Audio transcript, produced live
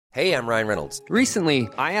Hey, I'm Ryan Reynolds. Recently,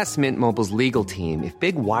 I asked Mint Mobile's legal team if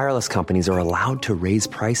big wireless companies are allowed to raise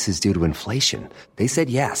prices due to inflation. They said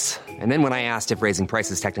yes. And then when I asked if raising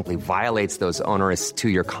prices technically violates those onerous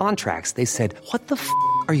two-year contracts, they said, "What the f***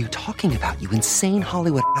 are you talking about, you insane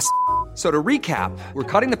Hollywood ass?" So to recap, we're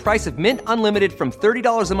cutting the price of Mint Unlimited from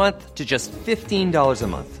 $30 a month to just $15 a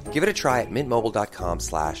month. Give it a try at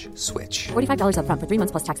mintmobile.com/switch. $45 up front for 3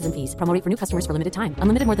 months plus taxes and fees. Promo rate for new customers for limited time.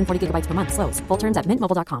 Unlimited more than 40 gigabytes per month. Slows full terms at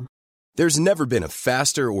mintmobile.com. There's never been a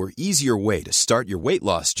faster or easier way to start your weight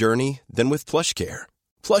loss journey than with PlushCare.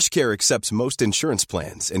 PlushCare accepts most insurance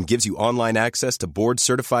plans and gives you online access to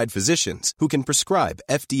board-certified physicians who can prescribe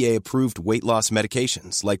FDA-approved weight loss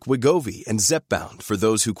medications like Wegovy and Zepbound for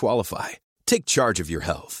those who qualify. Take charge of your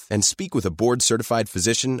health and speak with a board-certified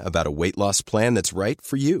physician about a weight loss plan that's right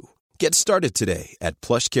for you. Get started today at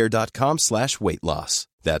plushcare.com/weight loss.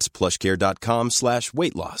 That's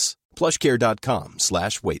plushcare.com/weight loss.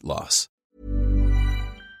 plushcare.com/weight loss.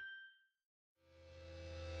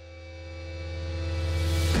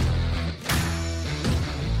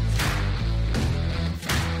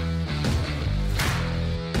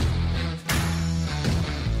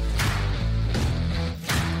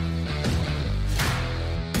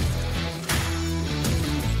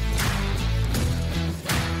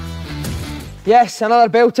 Yes, another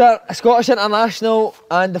belter, a Scottish international,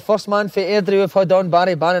 and the first man for Airdrie we've had on,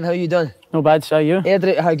 Barry Bannon. How you doing? No bad, sir, you?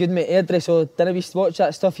 Airdrie, how good mate, Airdrie, so didn't we watch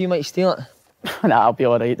that stuff, you might steal it. Nah, I'll be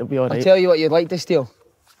alright, I'll be alright. I'll tell you what you'd like to steal.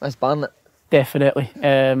 That's Barnet. Definitely. Who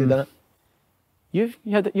done it? You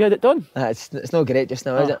had it done? It's not great just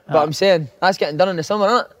now, is it? But I'm saying, that's getting done in the summer,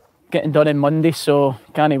 isn't it? Getting done on Monday, so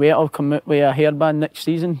can't wait. I'll come out with a hairband next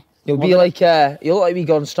season. You'll be like, you look like wee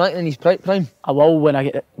Gordon Strachan in his prime. I will when I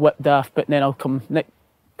get it whipped off, but then I'll come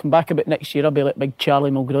back a bit next year. I'll be like big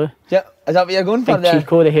Charlie Mulgrew. Yeah, is that what you're going for big there?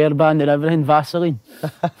 Chico, the hairband and everything, Vaseline.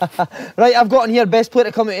 Right, I've got on here best player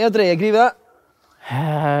to come out of Airdrie, agree with that?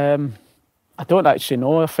 I don't actually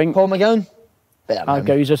know, I think Paul McGowan?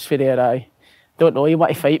 Gowser's for there, aye. Don't know, he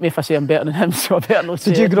want to fight me if I say I'm better than him, so I better not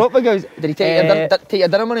say Did you it. grow up with Gowser? Did he take your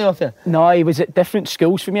dinner money off you? No, he was at different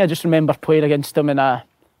schools for me. I just remember playing against him in a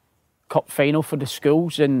cup final for the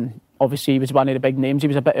schools, and obviously he was one of the big names. He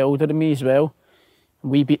was a bit older than me as well.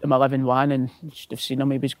 We beat them 11-1, and you should have seen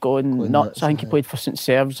him. He was going nuts. I think he played for St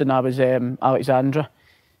Serves, and I was Alexandra.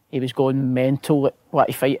 He was going mental, like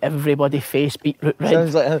to fight everybody, face beat root red.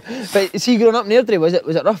 Sounds like him. But see, growing up in Airdrie, was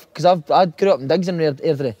it rough? Because I grew up in Diggs in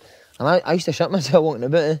Airdrie, and I used to shit myself walking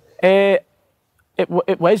about. It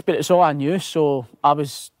was, but it's all I knew, so I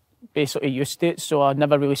was basically used to it, so I'd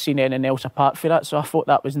never really seen anything else apart from that, so I thought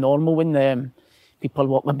that was normal when people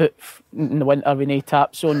walk about in the winter with no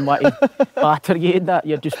taps on, want to batter you and that.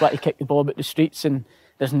 You're just want to kick the ball about the streets, and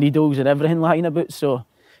there's needles and everything lying about, so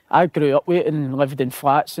I grew up with it and lived in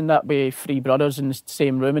flats and that with 3 brothers in the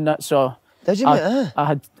same room and that, so Did you, mate?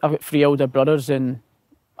 I've got 3 older brothers, and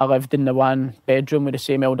I lived in the one bedroom with the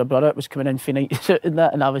same elder brother. It was coming in for night out and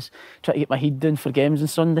that, and I was trying to get my head down for games on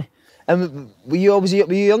Sunday. And were you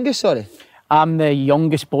youngest, sorry? I'm the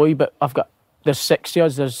youngest boy, but there's 6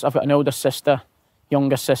 years. I've got an older sister,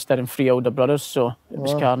 younger sister, and 3 older brothers, so it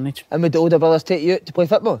was carnage. And would the older brothers take you out to play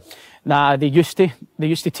football? Nah, they used to. They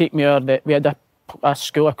used to take me over. We had a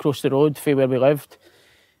school across the road from where we lived,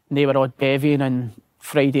 and they were all bevying on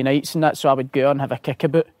Friday nights and that, so I would go and have a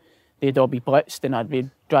kick-about. They'd all be blitzed, and I'd be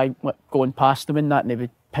going past them and that, and they would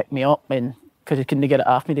pick me up, and because they couldn't get it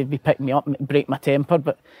off me, they'd be picking me up and break my temper,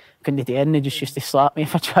 but couldn't do anything. They just used to slap me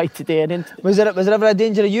if I tried to do anything. Was there ever a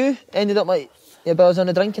danger of you ended up like your brothers on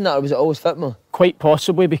the drinking that, or was it always football? Quite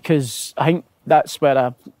possibly, because I think that's where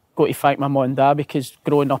I got to thank my mum and dad, because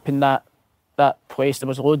growing up in that place, there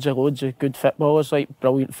was loads of good footballers, like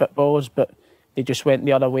brilliant footballers, but they just went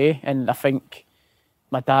the other way, and I think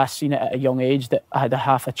my dad seen it at a young age that I had a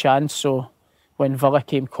half a chance, so when Villa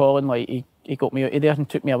came calling, like he got me out of there and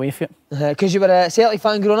took me away from it. Because you were a Celtic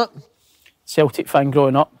fan growing up? Celtic fan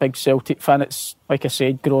growing up, big Celtic fan. It's like I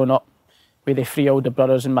said, growing up with the 3 older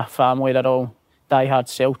brothers in my family, they're all die-hard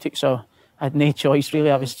Celtic, so I had no choice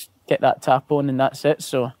really. I was get that tap on and that's it,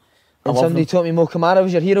 so and somebody told me Mo Kamara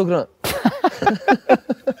was your hero growing up.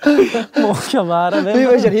 Mo Kamara, who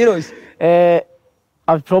was your heroes?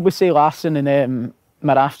 I'd probably say Larsson and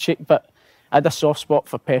Moravchik, but I had a soft spot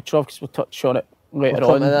for Petrov because we'll touch on it later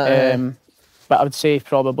on. But I would say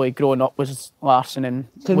probably growing up was Larsson and...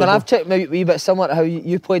 So Moravchik maybe a wee bit similar to how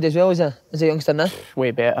you played as well as a youngster now?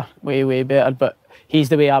 Way better, way better, but he's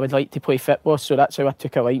the way I would like to play football, so that's how I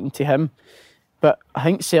took a liking to him. But I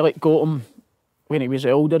think Celtic got him when he was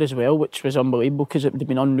older as well, which was unbelievable because it would have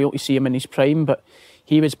been unreal to see him in his prime, but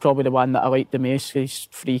he was probably the one that I liked the most, his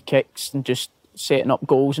free kicks and just setting up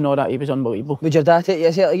goals and all that. He was unbelievable. Would your dad take you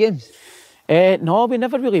to Celtic games? No, we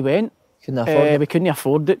never really went. Couldn't afford it. We couldn't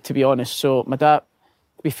afford it, to be honest. So my dad,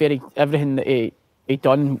 to be fair, everything that he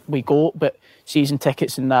done, we got, but season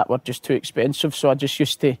tickets and that were just too expensive. So I just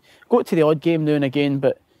used to go to the odd game now and again,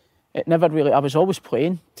 but it never really, I was always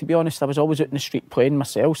playing, to be honest. I was always out in the street playing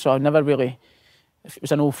myself, so I never really, if it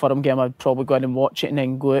was an Old Firm game, I'd probably go in and watch it and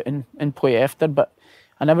then go out and play after, but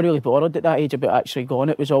I never really bothered at that age about actually going.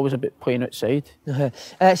 It was always about playing outside.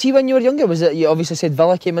 See, when you were younger, was it, you obviously said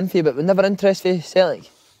Villa came in for you, but never interest for Celtic?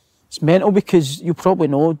 It's mental because you probably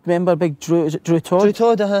know, remember big Drew, is it Drew Todd? Drew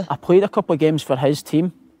Todd, I played a couple of games for his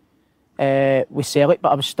team with Celtic,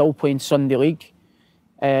 but I was still playing Sunday League.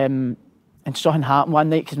 And something happened one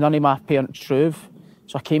night because none of my parents drove.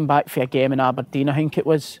 So I came back for a game in Aberdeen, I think it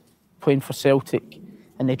was, playing for Celtic.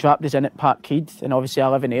 And they dropped us in at Parkhead, and obviously I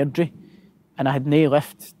live in Airdrie. And I had no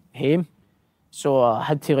lift home. So I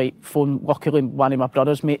had to phone, luckily one of my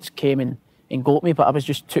brother's mates came and got me, but I was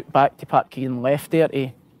just took back to Parkhead and left there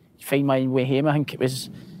to find my way home. I think it was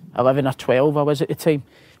 11 or 12 I was at the time.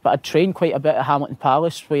 But I'd trained quite a bit at Hamilton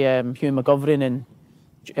Palace with Hugh McGovern and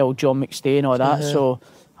John McStay and all that. So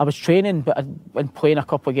I was training and playing a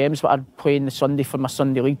couple of games, but I'd play on the Sunday for my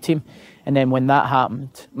Sunday League team. And then when that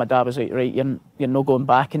happened, my dad was like, right, you're not going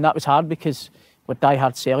back. And that was hard because we're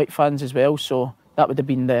die-hard Celtic fans as well. So that would have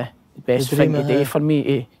been the best thing today for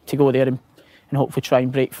me to go there and hopefully try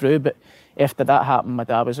and break through. But after that happened, my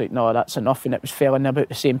dad was like, no, that's enough. And it was fell in about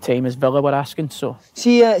the same time as Villa were asking. So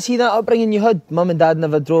See that upbringing you had? Mum and dad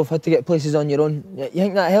never drove, had to get places on your own. You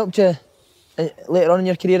think that helped you later on in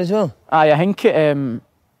your career as well? I think it,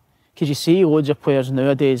 because you see loads of players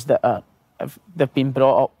nowadays that they've been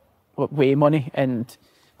brought up with way money and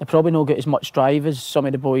they probably not get as much drive as some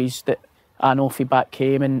of the boys that I know from back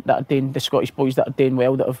home and that are doing, the Scottish boys that are doing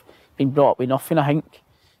well, that have been brought up with nothing. I think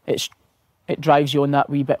it drives you on that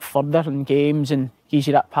wee bit further in games and gives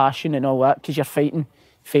you that passion and all that, because you're fighting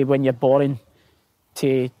from when you're born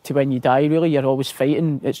to when you die, really. You're always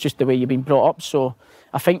fighting. It's just the way you've been brought up. So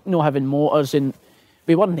I think not having motors, and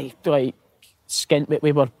we weren't like skint, but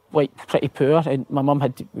we were like pretty poor, and my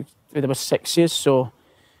mum there was 6 years, so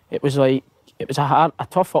it was like, it was a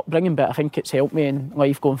tough upbringing, but I think it's helped me in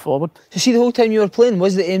life going forward. So see, the whole time you were playing,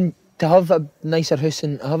 was the aim to have a nicer house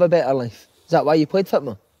and have a better life? Is that why you played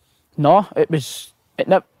football? No, it was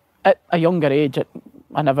at a younger age.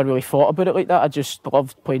 I never really thought about it like that. I just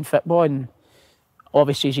loved playing football, and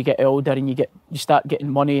obviously as you get older and you start getting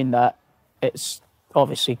money and that, it's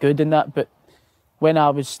obviously good in that. But when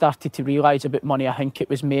I was started to realise about money, I think it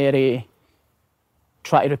was more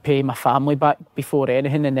try to repay my family back before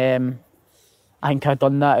anything. And I think I'd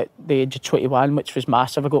done that at the age of 21, which was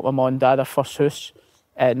massive. I got my mum and dad their first house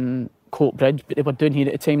in Coatbridge, but they were doing here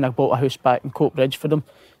at the time, and I bought a house back in Coatbridge for them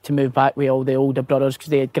to move back with all the older brothers because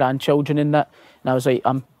they had grandchildren in that. And I was like,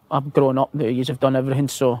 I'm grown up now, you have done everything,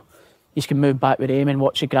 so you can move back with them and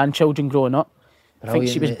watch your grandchildren growing up. Brilliant, I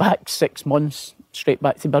think she was back 6 months, straight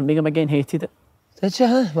back to Birmingham again, hated it. Did you,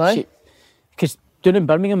 huh? Why? Because down in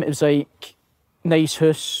Birmingham, it was like, nice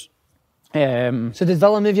house. So did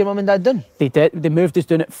Villa move your mum and dad down? They did. They moved us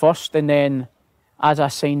down at first, and then as I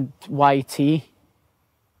signed YT,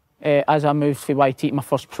 as I moved for YT to my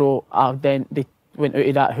first pro, then they went out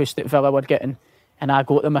of that house that Villa were getting, and I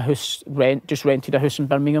got them a house, just rented a house in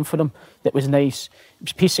Birmingham for them that was nice. It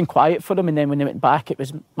was peace and quiet for them, and then when they went back, it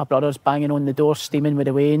was my brothers banging on the door, steaming with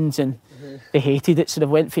the wains, and they hated it, so they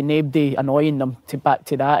went from nobody annoying them to back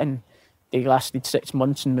to that, and they lasted 6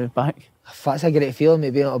 months and moved back. That's a great feeling,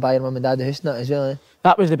 maybe being able to buy your mum and dad a house and that as well, eh?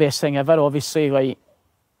 That was the best thing ever. Obviously, like,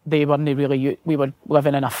 they weren't really, we were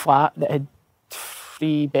living in a flat that had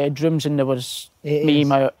 3 bedrooms, and there was me,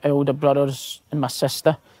 my older brothers and my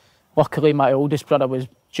sister. Luckily my oldest brother was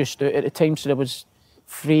just out at the time, so there was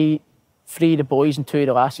three of the boys and 2 of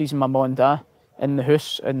the lassies and my mum and dad in the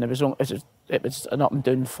house, and it was an up and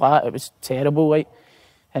down flat. It was terrible, like,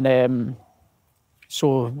 and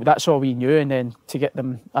so that's all we knew. And then to get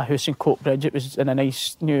them a house in Coatbridge, it was in a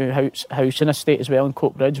nice new house in estate as well in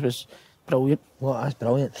Coatbridge, was brilliant. Well, that's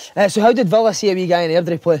brilliant. So how did Villa see a wee guy in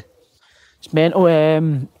Airdrie play? It's mental.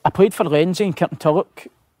 I played for Lenzie and Kirkentulloch.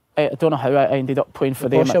 I don't know how I ended up playing for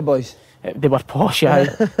them. Posher boys? They were posh, yeah.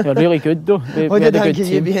 They were really good though. What did they think of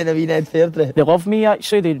you being a wee Ned Fairdrie? They loved me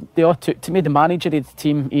actually. They all took to me. The manager of the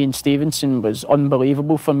team, Ian Stevenson, was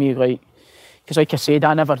unbelievable for me. Like, because like I said,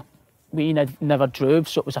 we never drove,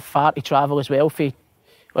 so it was a far to travel as well for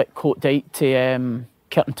like Coatdyke to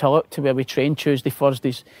Kirkentulloch to where we trained Tuesday,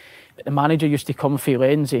 Thursdays. But the manager used to come for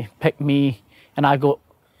Lenzie, pick me, and I got,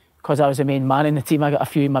 because I was the main man in the team, I got a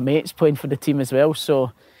few of my mates playing for the team as well.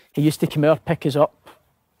 So he used to come out, pick us up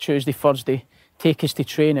Tuesday, Thursday, take us to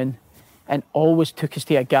training, and always took us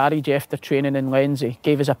to a garage after training in Lenzie,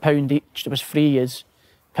 gave us £1 each. There was 3 years,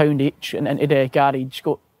 £1 each, and into the garage,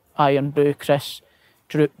 got Irn-Bru, Chris,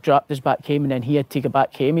 dropped us back home, and then he had to go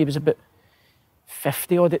back home. He was about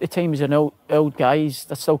 50 odd at the time. He's an old guy. I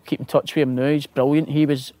still keep in touch with him now. He's brilliant. He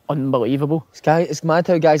was unbelievable. It's mad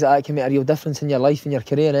how guys like that can make a real difference in your life and your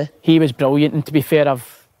career, eh? He was brilliant, and to be fair,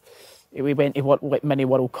 we went to many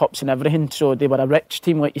World Cups and everything, so they were a rich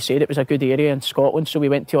team, like you said. It was a good area in Scotland, so we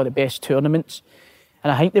went to all the best tournaments,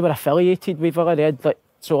 and I think they were affiliated with Villa. They had,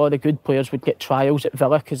 so all the good players would get trials at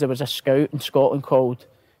Villa, because there was a scout in Scotland called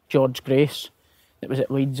George Grace that was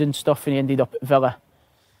at Leeds and stuff, and he ended up at Villa.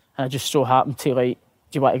 And I just so happened to do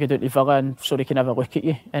you want to go down to Villa and so they can have a look at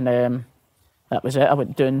you? And that was it. I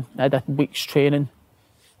went down, I had a week's training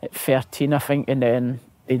at 13, I think, and then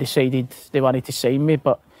they decided they wanted to sign me.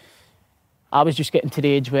 But I was just getting to the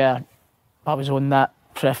age where I was on that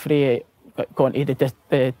periphery, going to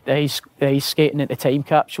the ice skating at the time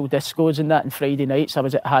capsule discos and that, and Friday nights. I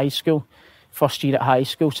was at high school, first year at high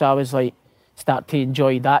school, so I was start to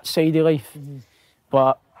enjoy that side of life. Mm-hmm.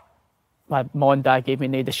 But my mum and dad gave me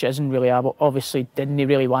no decision really. I obviously didn't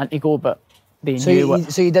really want to go, but they knew.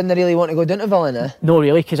 So you didn't really want to go down to Villa, eh? No,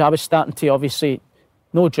 really, because I was starting to, obviously,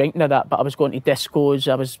 no drinking of that, but I was going to discos.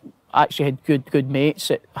 I actually had good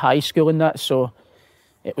mates at high school and that, so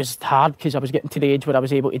it was hard because I was getting to the age where I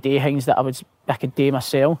was able to do things that I could do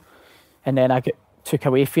myself, and then I got took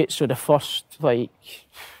away from it. So the first 3-4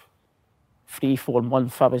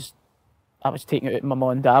 months I was taking it out with my mum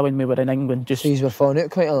and dad when we were in England. Just you were falling out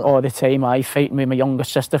quite a lot? All the time, fighting with my younger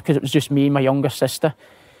sister, because it was just me and my younger sister.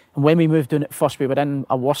 And when we moved down at first, we were in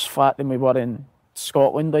a worse flat than we were in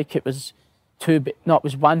Scotland. It was it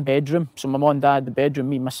was 1 bedroom. So my mum and dad had the bedroom,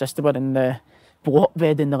 me and my sister were in the block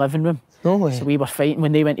bed in the living room. No way. So we were fighting.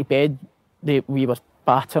 When they went to bed, we were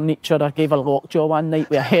battering each other. I gave her lockjaw one night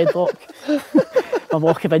with a headlock. My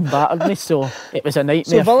walking in battered me, so it was a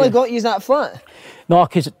nightmare. So Villa got you that flat? No,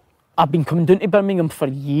 because I've been coming down to Birmingham for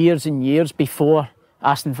years and years before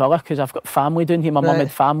Aston Villa, because I've got family down here. My mum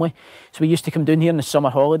had family, so we used to come down here in the summer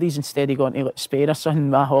holidays instead of going to Spain or something.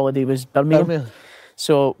 My holiday was Birmingham.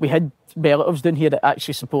 So we had relatives down here that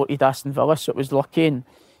actually supported Aston Villa, so it was lucky. And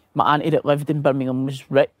my auntie that lived in Birmingham was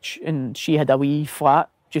rich, and she had a wee flat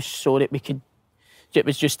just so that we could. It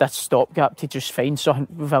was just a stopgap to just find something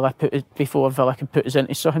before Villa could put us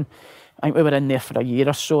into something. I think we were in there for a year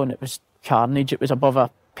or so, and it was carnage. It was above a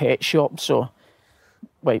pet shop, so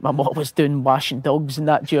my mum was doing washing dogs and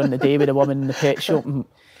that during the day with a woman in the pet shop, and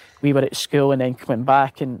we were at school and then coming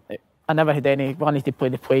back, and I never had wanted to play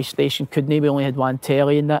the PlayStation, couldn't. We only had 1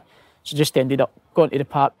 telly and that, so just ended up going to the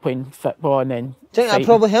park playing football and then do you think that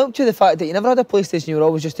probably helped you, the fact that you never had a PlayStation, you were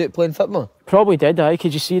always just out playing football? Probably did,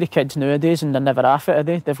 because you see the kids nowadays and they're never off it, are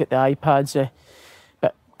they? They've got the iPads,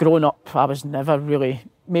 but growing up I was never really,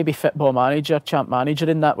 maybe Football Manager, Champ Manager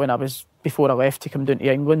in that before I left to come down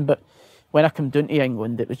to England, but when I come down to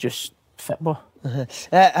England it was just football.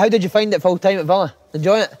 How did you find it full time at Villa?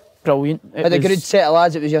 Enjoying it? Brilliant. Had a good set of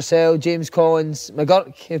lads. It was yourself, James Collins,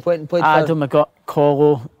 McGurk, who went and played Adam, McGurk,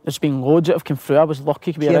 Colo. There's been loads that have come through. I was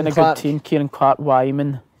lucky. We were in a good team. Kieran Clark,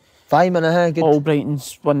 Wyman, good.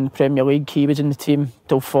 Albrighton's won the Premier League. He was in the team.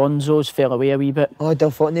 Delfonso's fell away a wee bit. Oh,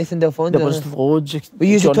 Nathan Delfonso. There was loads. Were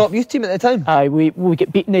you the top youth team at the time? Aye, we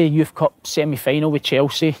get beaten in the Youth Cup semi-final with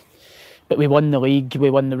Chelsea, but we won the league.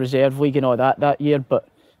 We won the reserve league and all that year, but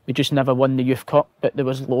we just never won the Youth Cup. But there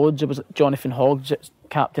was loads. There was Jonathan Hoggs, that's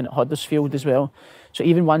captain at Huddersfield as well. So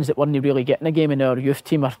even ones that weren't really getting a game in our youth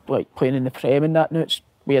team are playing in the Prem and that now.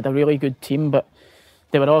 We had a really good team, but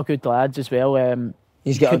they were all good lads as well.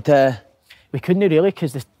 We couldn't really,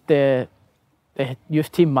 because the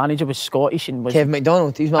youth team manager was Scottish and was Kev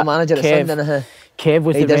McDonald. He was my manager at Sunderland. Kev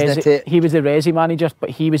was he was the Resi manager, but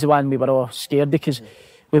he was the one we were all scared of, because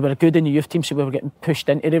we were good in the youth team, so we were getting pushed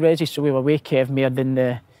into the Resi, so we were way Kev more than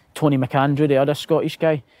the Tony McAndrew, the other Scottish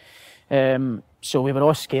guy. So we were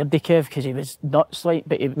all scared of Kev because he was nuts,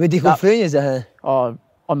 but would he go through you? Oh,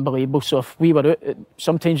 unbelievable. So if we were out,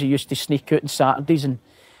 sometimes we used to sneak out on Saturdays, and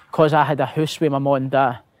because I had a house with my mum and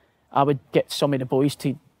dad, I would get some of the boys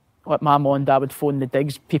to, my mum and dad would phone the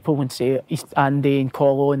digs people and say, Andy and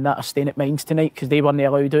Colo and that are staying at Mines tonight, because they weren't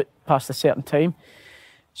allowed out past a certain time.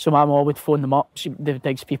 So my mum would phone them up. The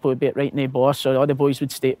digs people would be right in the bar, so all the boys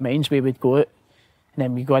would stay at Mines. We would go out, and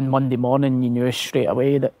then we go in Monday morning. You knew straight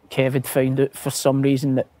away that Kev had found out for some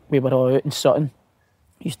reason that we were all out in Sutton.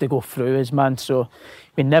 He used to go through us, man. So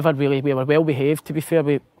we were well behaved, to be fair.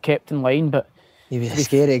 We kept in line, but he was a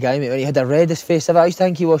scary guy, mate. When he had the reddest face ever, I used to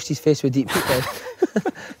think he washed his face with deep heat.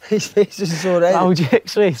 His face was so red. Algae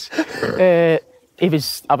X-rays. He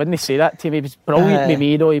was, I wouldn't say that to him, he was brilliant with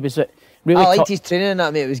me though. He was really I liked his training and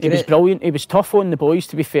that, mate, it was great. He was brilliant, he was tough on the boys,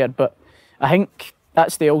 to be fair, but I think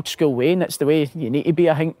that's the old school way, and that's the way you need to be.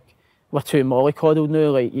 I think we're too mollycoddled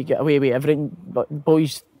now, like you get away with everything. But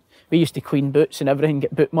boys, we used to clean boots and everything,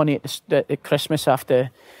 get boot money at Christmas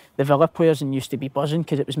after the Villa players, and used to be buzzing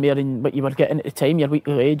because it was more than what you were getting at the time, your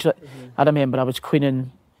weekly wage. Like, I remember I was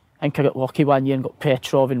cleaning, I think I got lucky one year and got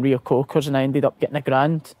Petrov and Rio Cokers, and I ended up getting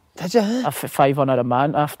 $1,000. Did you? 500 a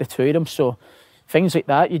man after two of them. So things like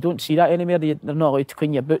that, you don't see that anymore. They're not allowed to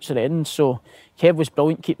clean your boots or anything. So Kev was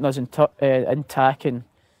brilliant keeping us intact, and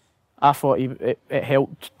I thought it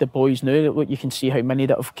helped the boys now. Look, you can see how many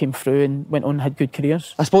that have came through and went on and had good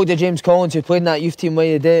careers. I spoke to James Collins, who played in that youth team with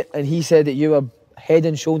you today, and he said that you were head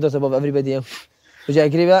and shoulders above everybody else. Would you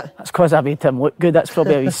agree with that? That's because I made him look good. That's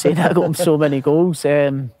probably how he's saying I got him so many goals.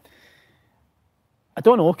 I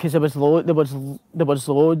don't know, because there was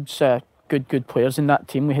loads of good players in that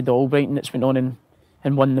team. We had Albrighton that's went on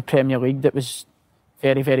and won the Premier League. That was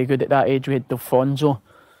very, very good at that age. We had Delfonso.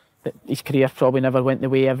 That his career probably never went the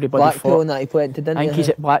way everybody Blackpool thought. And that he played into, didn't he? I think he's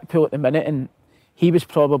at Blackpool at the minute, and he was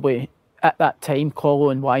probably at that time.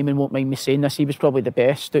 Colo and Wyman won't mind me saying this. He was probably the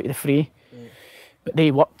best out of the three. But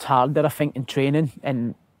they worked harder, I think, in training,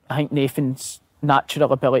 and I think Nathan's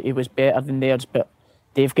natural ability was better than theirs, but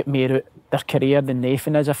they've got more out their career than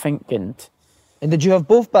Nathan is, I think. And did you have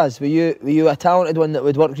both, Baz? Were you a talented one that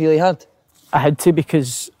would work really hard? I had to,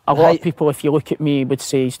 because a lot of people, if you look at me, would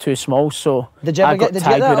say he's too small. So did you get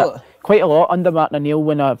that? Quite a lot under Martin O'Neill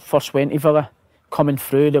when I first went to Villa. Coming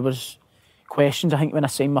through, there was questions. I think when I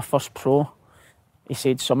signed my first pro, he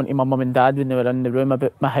said something to my mum and dad when they were in the room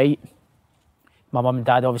about my height. My mum and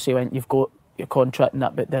dad obviously went, "You've got your contract and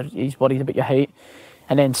that," but he's worried about your height.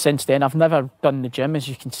 And then since then, I've never done the gym, as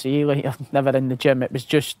you can see. Like, I've never in the gym. It was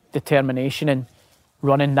just determination and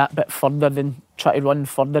running that bit further than try to run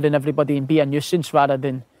further than everybody and be a nuisance rather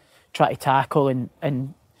than try to tackle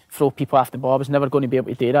and throw people off the ball. I was never going to be able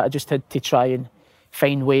to do that. I just had to try and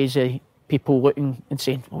find ways of people looking and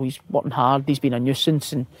saying, "Oh, he's working hard, he's been a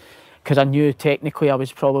nuisance," and because I knew technically I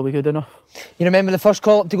was probably good enough. You remember the first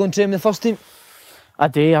call up to go and train with the first team? I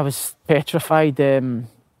do. I was petrified. I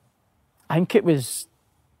think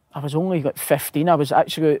I was only like 15. I was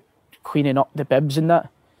actually cleaning up the bibs and that,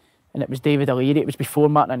 and it was David O'Leary. It was before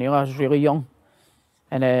Martin O'Neill. I was really young,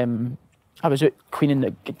 and I was out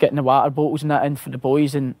cleaning, getting the water bottles and that in for the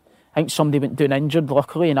boys, and I think somebody went down injured,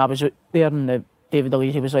 luckily, and I was out there, and David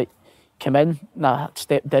O'Leary was like, "Come in," and I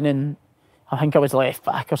stepped in, and I think I was left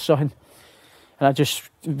back or something, and I just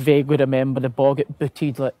vaguely remember the ball get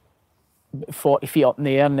booted like 40 feet up in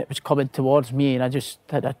the air, and it was coming towards me, and I just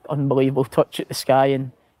had an unbelievable touch at the sky,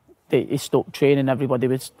 and they stopped training, everybody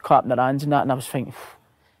was clapping their hands and that, and I was thinking,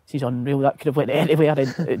 this is unreal, that could have went anywhere.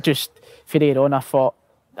 And it just, from there on, I thought,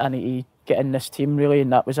 I need to get in this team, really,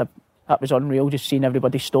 and that was unreal, just seeing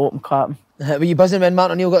everybody stop and clapping. Were you buzzing when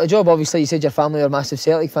Martin O'Neill got the job? Obviously, you said your family were massive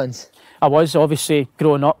Celtic fans. I was, obviously,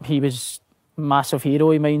 growing up, he was a massive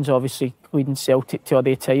hero of mine, obviously, leading Celtic to all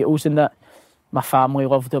their titles and that. My family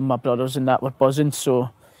loved him, my brothers and that were buzzing,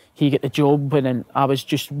 so he got the job, and then I was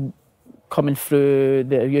just coming through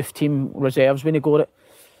the youth team reserves when he got it.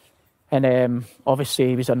 And obviously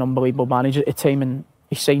he was an unbelievable manager at the time, and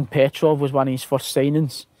he signed Petrov, was one of his first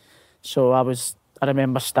signings. So I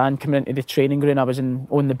remember Stan coming into the training ground, I was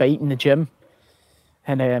on the bike in the gym,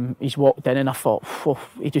 and he's walked in, and I thought,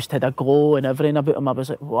 he just had a glow and everything about him. I was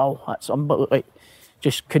like, wow, that's unbelievable. Like,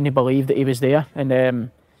 just couldn't believe that he was there. And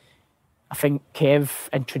I think Kev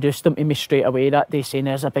introduced him to me straight away that day, saying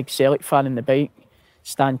there's a big Celtic fan in the bike.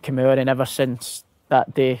 Stan came out, and ever since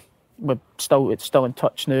that day, we're still in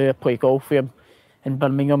touch now. I play golf with him in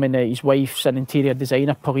Birmingham, and his wife's an interior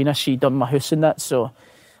designer, Paulina. She done my house and that, so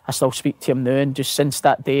I still speak to him now. And just since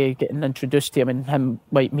that day, getting introduced to him, and him,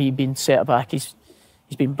 like me, being set back, he's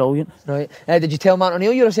been brilliant. Right. Did you tell Martin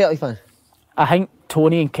O'Neill you're a Celtic fan? I think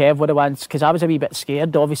Tony and Kev were the ones, because I was a wee bit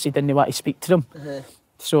scared. Obviously, didn't want to speak to them.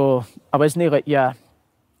 So I wasn't like your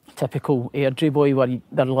typical Airdrie boy where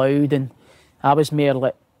they're loud, and I was more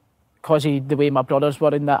like, because of the way my brothers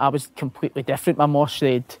were in that, I was completely different. My mum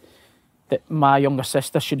said that my younger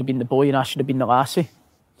sister should have been the boy and I should have been the lassie.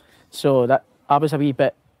 So that I was a wee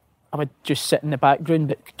bit, I would just sit in the background,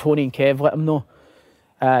 but Tony and Kev let him know.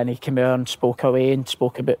 And he came out and spoke away and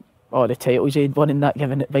spoke about all the titles he'd won and that,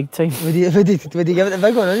 giving it big time. Would he give it the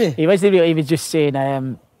big one, didn't he? He was just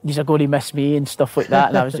saying, you're going to miss me and stuff like that,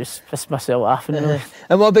 and I was just pissed myself laughing. Really.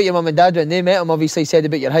 And what about your mum and dad when they met him? Obviously, said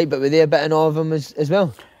about your height, but were they a bit in awe of him as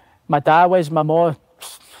well? My dad was. My mum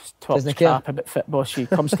talks crap about football. She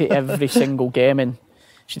comes to every single game, and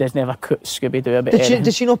She doesn't ever Scooby-Doo about anything.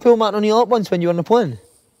 Did she not pull Martin O'Neill up once when you were on the plane?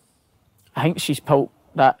 I think she's pulled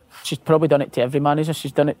that. She's probably done it to every manager.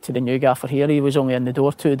 She's done it to the new gaffer here. He was only in the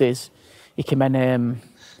door 2 days. He came in,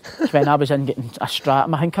 I was in getting a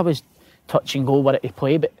stratum. I think I was touch and go where to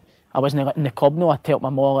play, but I wasn't letting the club know. I told my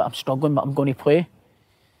mum, I'm struggling, but I'm going to play.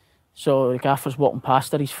 So the gaffer's walking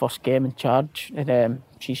past her, his first game in charge, and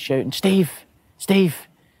she's shouting, Steve.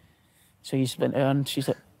 So he's went to her and she's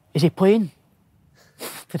like, is he playing?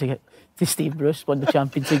 To Steve Bruce, won the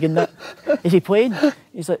Champions League and that. Is he playing?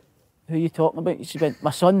 He's like, who are you talking about? She went, my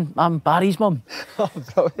son, I'm Barry's mum.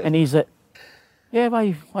 And he's like, yeah,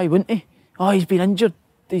 why wouldn't he? Oh, he's been injured.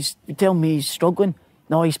 He's telling me he's struggling.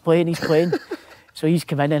 No, he's playing. So he's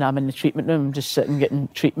come in and I'm in the treatment room, just sitting getting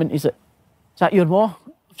treatment. He's like, is that your ma?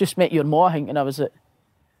 I've just met your ma, I think. And I was like,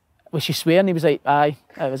 was she swearing? He was like, aye.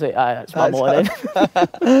 I was like, aye, that's my ma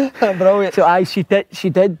then. Brilliant. So aye, she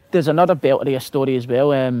did. There's another belter of a story as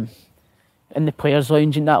well. In the players'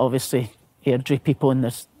 lounge and that, obviously, Airdrie people, and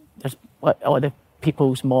there's all the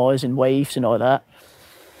people's ma's and wives and all that.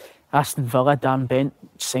 Aston Villa, Dan Bent,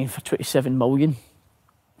 signed for 27 million.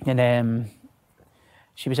 And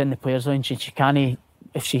she was in the players' lounge and she can't,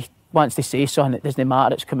 if she wants to say something, it doesn't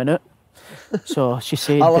matter, it's coming out. So she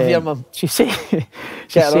said, I love your mum. She said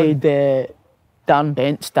Dan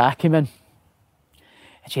Bent stack him in.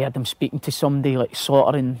 And she heard him speaking to somebody, like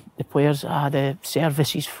slaughtering the players. The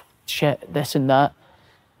service is shit, this and that.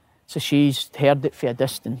 So she's heard it from a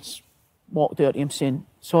distance, walked out to him saying,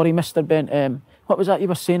 sorry, Mr. Bent, what was that you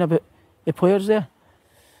were saying about the players there?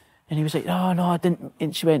 And he was like, no, I didn't.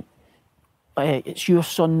 And she went, it's your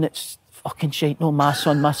son that's fucking shite, no, my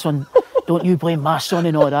son, don't you blame my son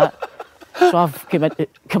and all that. So I've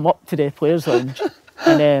come up to the players' lounge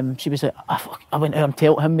and she was like, I went out and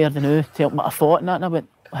told him more than who, told him what I thought and that. And I went,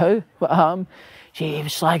 how? What happened? He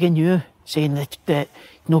was slagging you, saying that you're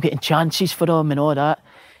not getting chances for him and all that.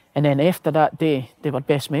 And then after that day, they were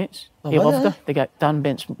best mates. He loved her. They got Dan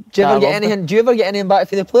Bent's. Do you ever get anything back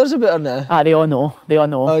from the players about her now? They all know.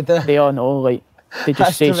 Oh, they all know. Like, they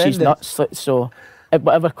just say tremendous. She's nuts. Like, so at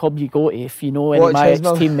whatever club you go to, if you know any of my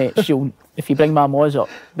ex-teammates, if you bring my ma's up,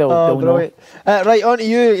 they'll know. Right, on to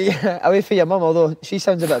you, away from your mum, although she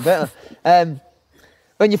sounds a bit better.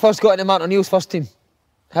 When you first got into Martin O'Neill's first team,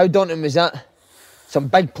 how daunting was that? Some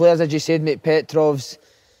big players, as you said, mate, Petrovs.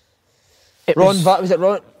 Ron Var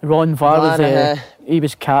he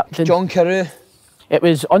was captain. John Carew. It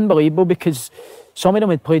was unbelievable because some of them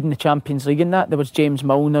had played in the Champions League and that. There was James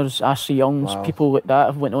Milner's, Ashley Young's, people like that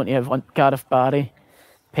have went on to have Gareth Barry,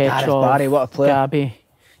 Petrov, Gareth Barry, what a player. Gabby.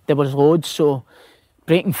 There was loads, so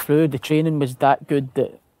breaking through, the training was that good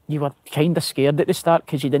that you were kind of scared at the start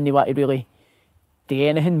because you didn't want to really do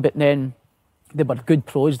anything, but then there were good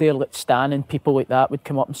pros there like Stan and people like that would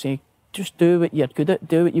come up and say, just do what you're good at,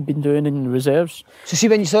 do what you've been doing in the reserves. So see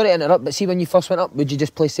when you, sorry to interrupt, but see when you first went up, would you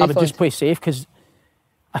just play safe? I would just play safe because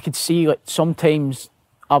I could see like sometimes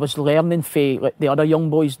I was learning for like the other young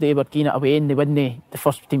boys, they were getting it away and they wouldn't, the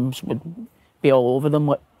first teams would be all over them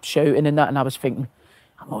like shouting and that, and I was thinking,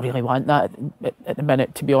 I don't really want that at the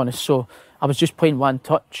minute, to be honest. So I was just playing one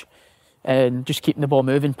touch and just keeping the ball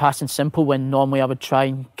moving, passing simple when normally I would try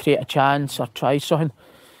and create a chance or try something.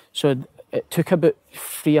 So it took about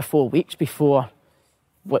 3 or 4 weeks before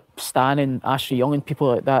what Stan and Ashley Young and people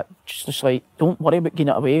like that just like, don't worry about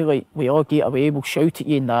getting it away, like we all get away, we'll shout at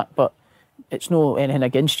you and that, but it's no anything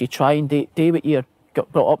against you. Try and do what you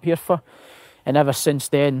got brought up here for. And ever since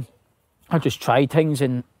then I just tried things,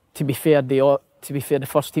 and to be fair the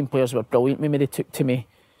first team players were brilliant with me. They took to me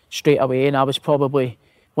straight away, and I was probably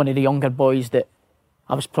one of the younger boys that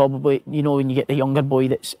I was probably, you know, when you get the younger boy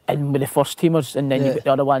that's in with the first teamers and then you get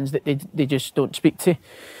the other ones that they just don't speak to.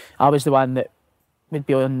 I was the one that would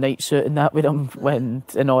be on night suit and that with them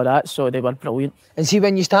and all that, so they were brilliant. And see,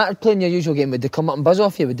 when you started playing your usual game, would they come up and buzz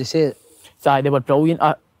off you? Would they say it? Aye, they were brilliant.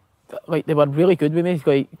 They were really good with me,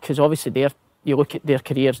 like, because obviously you look at their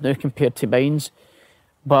careers now compared to mine's,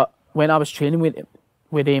 but when I was training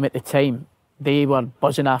with them at the time, they were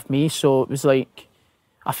buzzing off me, so it was like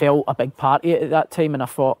I felt a big part of it at that time, and I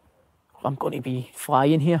thought, I'm going to be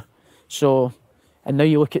flying here. So, and now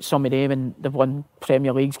you look at some of them and they've won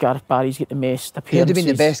Premier Leagues. Gareth Barry's got the most appearances. Who would have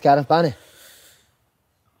been the best, Gareth Barry?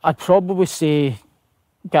 I'd probably say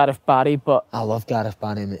Gareth Barry, but I love Gareth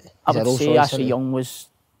Barry, mate. I would say Ashley Young was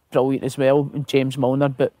brilliant as well, and James Milner,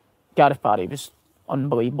 but Gareth Barry was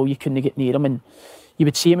unbelievable. You couldn't get near him, and you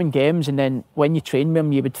would see him in games, and then when you train with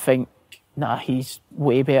him, you would think, nah, he's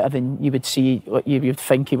way better than you would see, what you would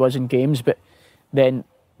think he was in games, but then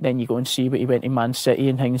you go and see what he went in Man City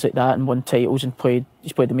and things like that and won titles and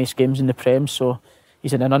he's played the most games in the Prem, so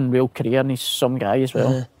he's in an unreal career and he's some guy as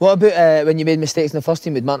well. What about when you made mistakes in the first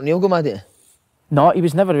team? Would Martin O'Neill go mad at you? No, he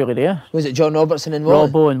was never really there. Was it John Robertson and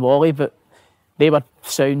Wally? Robbo and Wally, but they were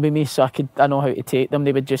sound with me, so I know how to take them.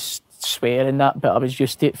 They would just swear and that, but I was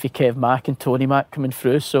used to it for Kev Mack and Tony Mack coming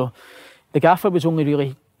through. So the gaffer was only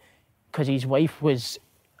really because his wife was,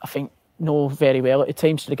 I think, no very well at the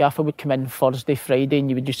time. So the gaffer would come in Thursday, Friday, and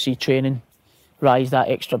you would just see training rise that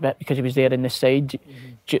extra bit because he was there in the side.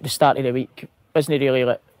 At the start of the week, wasn't really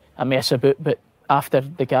like a mess about, but after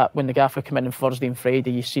when the gaffer come in on Thursday and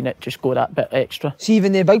Friday, you've seen it just go that bit extra. See,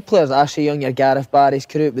 even the big players, Ashley Young, your Gareth Barry's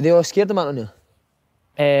crew, were they all scared of Martin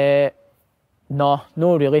O'Neill?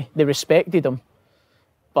 No, really. They respected him,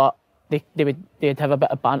 but they'd have a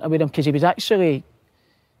bit of banter with him because he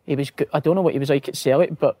was good. I don't know what he was like at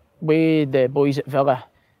Celtic, but with the boys at Villa,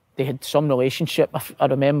 they had some relationship. I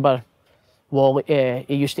remember Wally,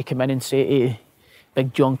 he used to come in and say to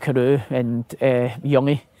Big John Carew and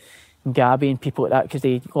Youngie and Gabby and people like that because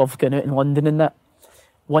they loved going out in London and that.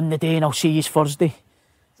 Won the day and I'll see you Thursday.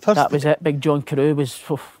 That was it. Big John Carew was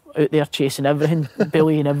out there chasing everything,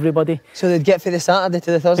 bullying everybody. So they'd get for the Saturday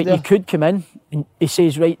to the Thursday? But you could come in and he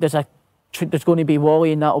says, right, there's going to be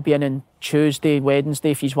Wally and that'll be in on Tuesday,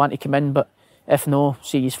 Wednesday if you want to come in, but if no,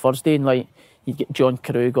 see you Thursday. And like you'd get John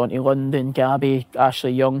Carew going to London, Gabby,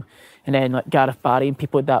 Ashley Young, and then like Gareth Barry and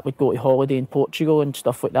people like that would go to holiday in Portugal and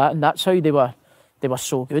stuff like that. And that's how they were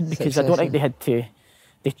so good because I don't think they had to.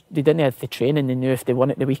 They didn't have the training. They knew if they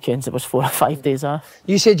won at the weekends, it was 4 or 5 days off.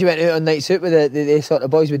 You said you went out on nights out with the sort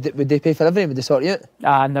of boys. Would they pay for everything? Would they sort you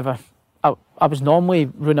out? Never. I was normally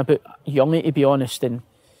running about Youngie, to be honest, and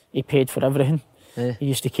he paid for everything. Yeah. He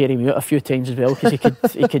used to carry me out a few times as well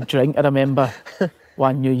because he could drink. I remember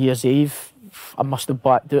one New Year's Eve, I must have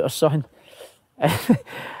blacked out or something. I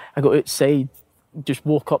got outside, just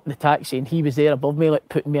woke up in the taxi, and he was there above me, like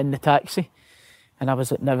putting me in the taxi. And I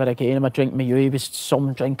was like, never again am I drinking with you. He was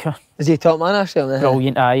some drinker. Is he a top man, actually?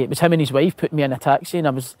 Brilliant, aye. It was him and his wife putting me in a taxi, and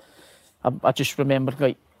I just remembered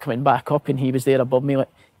like coming back up, and he was there above me, like,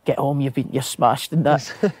 get home, you're smashed and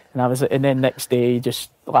that. And I was like, and then next day he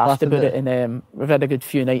just laughed about it, and we've had a good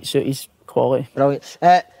few nights out. He's quality. Brilliant.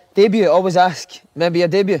 Debut, always ask. Remember your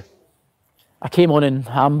debut? I came on in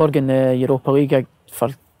Hamburg in the Europa League for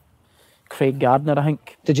Craig Gardner, I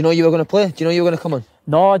think. Did you know you were going to play? Do you know you were going to come on?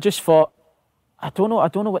 No, I just thought, I don't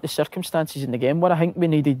know what the circumstances in the game were. I think we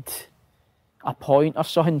needed a point or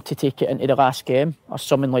something to take it into the last game or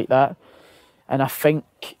something like that. And I think,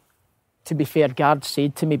 to be fair, Gard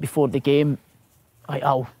said to me before the game, like,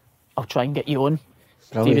 I'll try and get you on.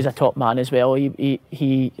 He was a top man as well.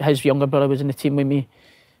 His younger brother was in the team with me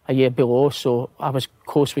a year below, so I was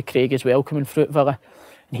close with Craig as well coming through at Villa.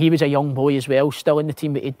 And he was a young boy as well, still in the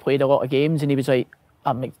team, but he'd played a lot of games, and he was like,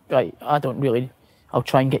 I'll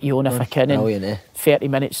try and get you on if I can. And 30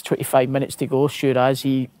 minutes, 25 minutes to go, sure as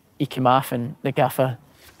he came off and the gaffer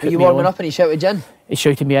put me on. Were you warming up and he shouted you in? He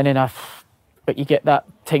shouted me in, but you get that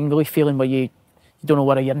tingly feeling where you don't know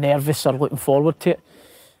whether you're nervous or looking forward to it.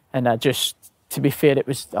 And to be fair, it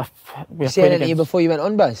was... He said it to you before you went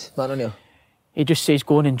on, Baz, Martin O'Neill? He just says,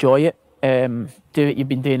 go and enjoy it, do what you've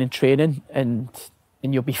been doing in training, and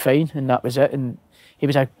you'll be fine. And that was it. And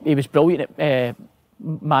he was brilliant at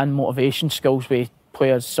man motivation skills with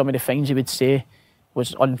players. Some of the things he would say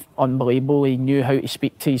was unbelievable. He knew how to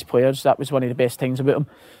speak to his players. That was one of the best things about him.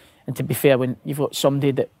 And to be fair, when you've got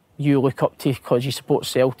somebody that you look up to because you support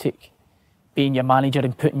Celtic, being your manager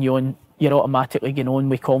and putting you on, you're automatically going on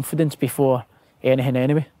with confidence before anything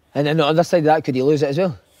anyway. And on the other side of that, could he lose it as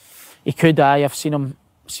well? He could, aye. I've seen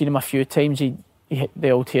him a few times. He hit the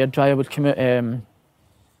old hairdryer would come out.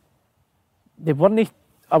 They weren't,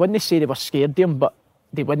 I wouldn't say they were scared of him, but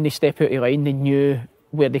they wouldn't step out of the line. They knew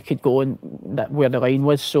where they could go and where the line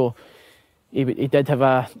was. So he did have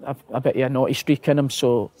a bit of a naughty streak in him.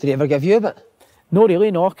 So did he ever give you a bit? No,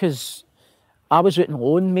 really, no, because I was out on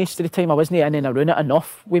loan most of the time. I wasn't in and around it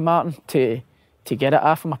enough with Martin to get it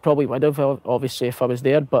off him. I probably would have, obviously, if I was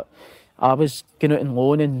there, but I was going out on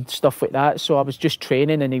loan and stuff like that. So I was just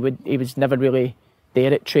training, and he was never really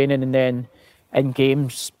there at training. And then in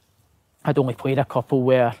games, I'd only played a couple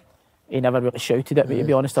where he never really shouted at me, to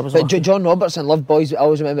be honest. But John Robertson loved boys. I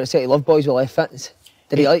always remember he loved boys with left foots.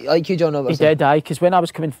 Did he like you, John Robertson? He did, aye, because when I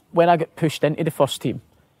got pushed into the first team,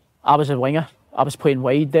 I was a winger. I was playing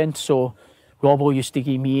wide then, so Robbo used to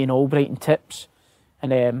give me and Albrighton tips.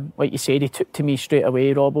 And like you said, he took to me straight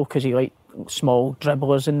away, Robbo, because he liked small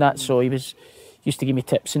dribblers and that, so he used to give me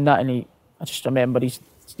tips and that, and I just remember he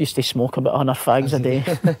used to smoke about 100 fags a day.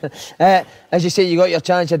 As you say, you got your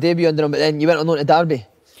chance, your debut under him, but then you went on loan to Derby.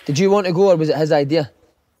 Did you want to go, or was it his idea?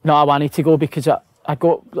 No, I wanted to go because I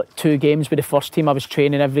got like 2 games with the first team. I was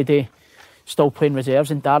training every day, still playing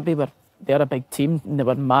reserves. And Derby they're a big team and they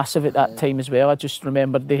were massive at that time as well. I just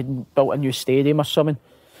remember they had built a new stadium or something,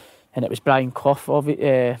 and it was Brian Clough,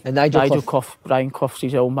 and Nigel Clough. Brian Clough's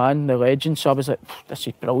his old man, the legend. So I was like, this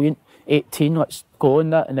is brilliant. 18, let's go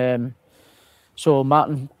on that. And so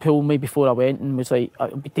Martin pulled me before I went and was like,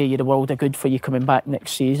 it'll be do you the world of good for you coming back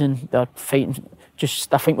next season. They're fighting,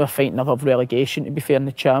 I think we're fighting above relegation, to be fair, in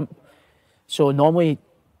the champ. So normally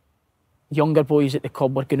younger boys at the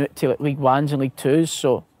club were going out to like League 1s and League 2s.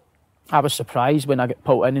 So I was surprised when I got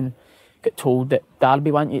pulled in and got told that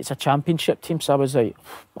Derby wanted it's a championship team. So I was like,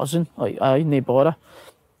 buzzing, like, aye, no bother.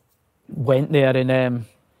 Went there and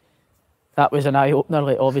that was an eye-opener.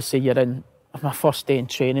 Like, obviously you're in, my first day in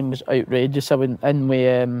training was outrageous. I went in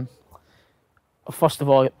with, first of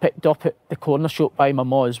all, I got picked up at the corner shop by my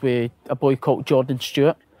moz with a boy called Jordan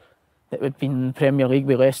Stewart that had been in the Premier League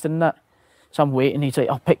with Leicester and that. So I'm waiting, he's like,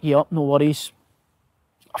 I'll pick you up, no worries.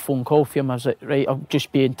 A phone call for him, I was like, right, I'll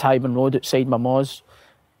just be in Tyburn Road outside my moz.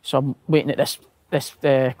 So I'm waiting at this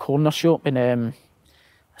corner shop and I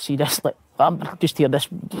see this, like, I just hear this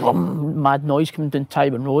mad noise coming down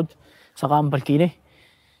Tyburn Road. It's a Lamborghini.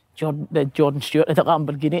 Jordan Stewart had a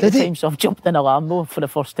Lamborghini at the time, so I've jumped in a Lambo for the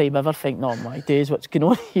first time ever, thinking, oh my days, what's going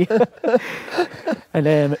on here? And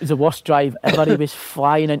it was the worst drive ever. He was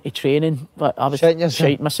flying into training, but I was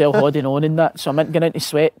shitting myself holding on in that. So I'm going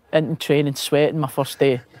into training, sweating my first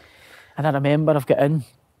day. And I remember I've got in,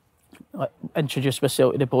 like, introduced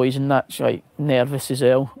myself to the boys and that, so, like, nervous as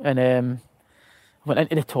well. And I went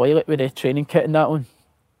into the toilet with the training kit and that on.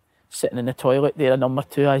 Sitting in the toilet there, number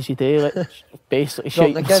 2 as you do, like, basically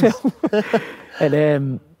shitting myself.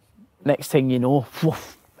 And next thing you know,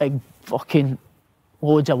 woof, big fucking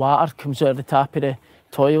loads of water comes out of the tap of the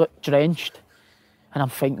toilet, drenched. And I'm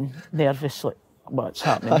thinking, nervous, like, what's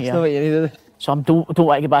happening here? That's not what you needed. So I don't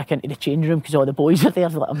want to get back into the change room because all the boys are there,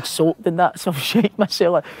 like, I'm soaked in that, so I'm shitting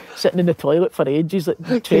myself, like, sitting in the toilet for ages,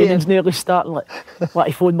 like, training's nearly starting, like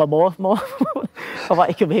to phone my mom, I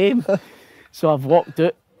want to come home. So I've walked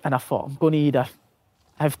out. And I thought, I'm going to either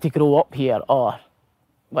have to grow up here or,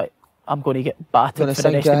 like, I'm going to get battered for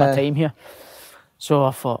the rest of my time here. So I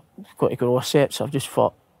thought, I've got to grow a set. So I've just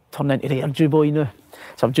thought, turn into the Airdrie boy now.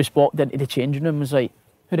 So I've just walked into the changing room and was like,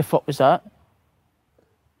 who the fuck was that?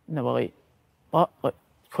 And they were like, what? Like,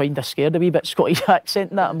 kind of scared, a wee bit Scottish accent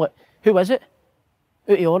and that. I'm like, who is it?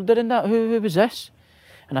 Out of order and that? Who was this?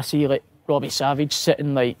 And I see, like, Robbie Savage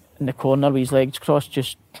sitting, like, in the corner with his legs crossed,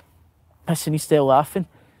 just pissing, he's still laughing.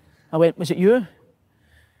 I went, was it you? And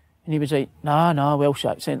he was like, nah, Welsh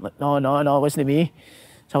accent. Like, no, it wasn't me.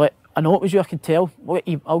 So I went, I know it was you, I can tell.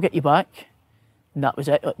 I'll get you back. And that was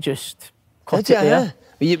it, like, just cut it there.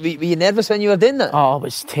 Were you nervous when you were doing that? Oh, I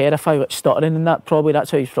was terrified, like, stuttering and that, probably. That's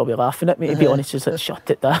how he was probably laughing at me, to be honest. He's like, shut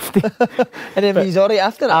it, Daft. And then he was all right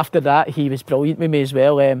after that? After that, he was brilliant with me as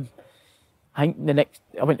well. I think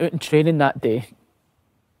I went out in training that day.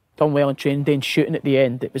 Done well in training day and shooting at the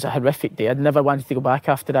end. It was a horrific day. I'd never wanted to go back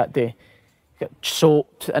after that day. Got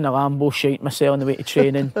soaked in a Lambo, shite myself on the way to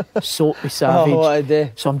training, soaked with Savage. Oh, what a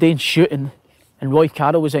day. So I'm doing shooting and Roy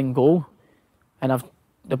Carroll was in goal and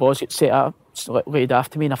the balls get set up, laid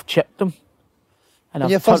after me and I've chipped him. And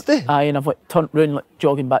your first day? Aye, and I've, like, turned round, like,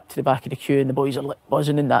 jogging back to the back of the queue and the boys are, like,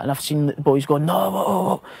 buzzing in that and I've seen the boys going, no,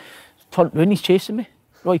 whoa. Turned round, he's chasing me.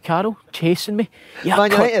 Roy Carroll chasing me. Yeah,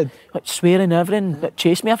 Man United? Like, swearing everything, like,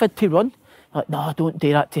 chased me. I've had to run. Like, no, don't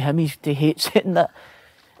do that to him. He hates it and that.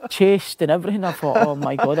 Chased and everything. I thought, oh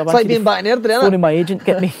my God. It's like being back in Airdrie, isn't it? Phoning my agent,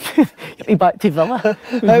 get me back to Villa.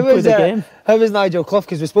 How was Nigel Clough?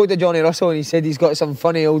 Because we spoke to Johnny Russell and he said he's got some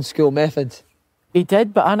funny old school methods. He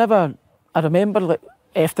did, but I remember, like,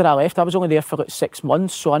 after I left, I was only there for like 6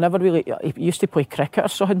 months, so I never really. He used to play cricket or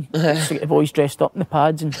something. Just to get the boys dressed up in the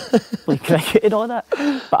pads and play cricket and all that.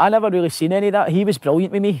 But I never really seen any of that. He was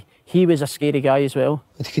brilliant with me. He was a scary guy as well.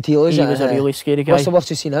 He was a really scary guy. What's the worst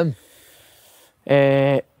you've seen him?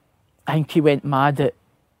 I think he went mad at.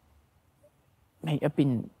 It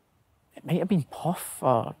might have been Puff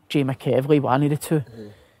or Jay McEvely, one of the two.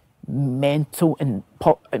 Mental and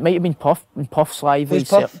Puff. It might have been Puff and Puff's live. Who's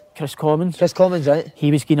Puff? Chris Commons. Chris Commons, right?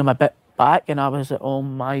 He was giving him a bit back, and I was like, "Oh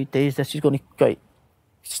my days, this is going to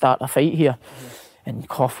start a fight here." And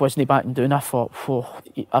Clough wasn't backing down. I thought,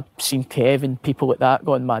 I've seen Kev and people like that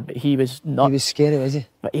going mad, but he was not. He was scary, was he?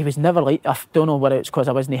 But he was never like. I don't know whether it's because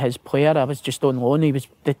I wasn't his player. I was just on loan.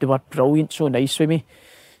 They were brilliant, so nice with me,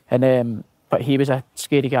 and but he was a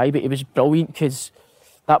scary guy. But he was brilliant because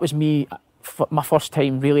that was me. My first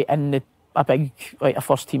time really in a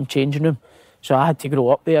first team changing room, so I had to grow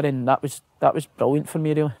up there, and that was brilliant for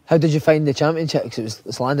me really. How did you find the championship? Because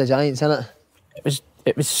it's Land of Giants, isn't it?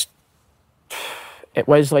 it was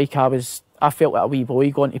like I felt like a wee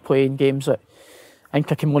boy going to play in games. Like, I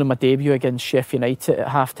think I came on in my debut against Sheffield United at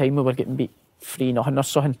half time. We were getting beat 3-0 or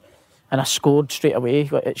something, and I scored straight away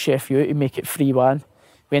like, at Sheffield to make it 3-1.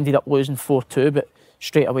 We ended up losing 4-2, but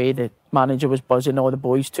straight away the manager was buzzing. All the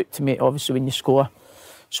boys took to me, obviously, when you score.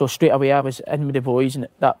 So straight away I was in with the boys, and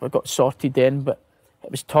that got sorted then. But it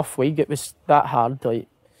was tough league. It was that hard, like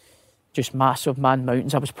just massive man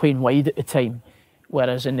mountains. I was playing wide at the time,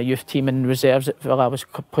 whereas in the youth team and reserves at Villa I was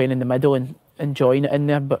playing in the middle and enjoying it in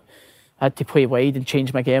there. But I had to play wide and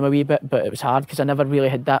change my game a wee bit. But it was hard because I never really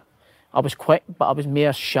had that. I was quick, but I was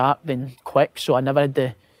more sharp than quick, so I never had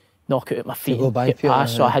to knock it at my feet and get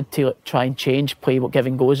past. So I had to try and change, play what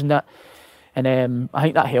giving goes and that. And I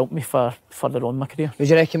think that helped me for further on my career. Would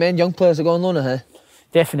you recommend young players to go on loan?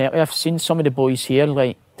 Definitely. I've seen some of the boys here,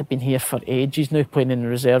 like they've been here for ages now, playing in the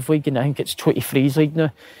reserve league, and I think it's 23s league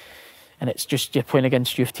now. And it's just you're playing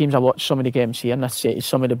against youth teams. I watch some of the games here, and I say to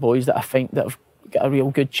some of the boys that I think that have got a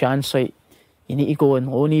real good chance, like you need to go on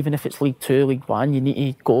loan, even if it's League 2, League 1. You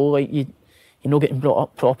need to go, like you're not getting brought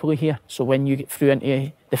up properly here. So when you get through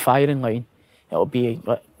into the firing line, it'll be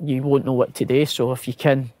like you won't know what to do. So if you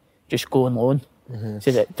can, just go on loan.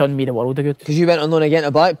 So it done me the world of good. Because you went on loan again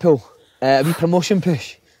to Blackpool, a wee promotion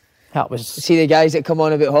push. That was. See the guys that come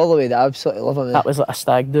on about Holloway, that I absolutely love them. That was like a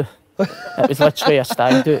stag do. It was literally a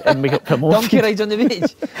stag do, and we got promoted. Donkey rides on the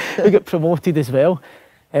beach. We got promoted as well.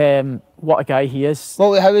 What a guy he is.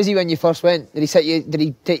 Well, how was he when you first went? Did he sit you?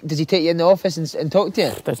 Does he take you in the office and talk to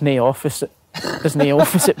you? There's no office. There's no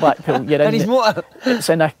office at Blackpool. You're in his motor. It's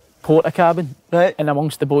in a porter cabin, right? And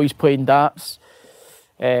amongst the boys playing darts,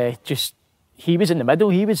 he was in the middle.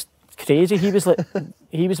 He was crazy. He was like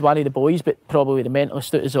he was one of the boys, but probably the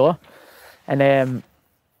mentalist out as well. And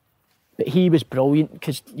but he was brilliant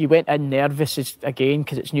because you went in nervous again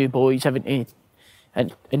because it's new boys having to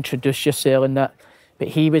introduce yourself and that. But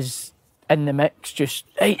he was in the mix, just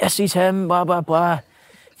hey, this is him, blah blah blah.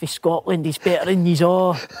 For Scotland, he's better than you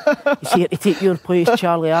all. He's here to take your place,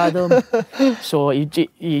 Charlie Adam. So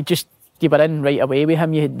you were in right away with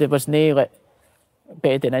him. There was no like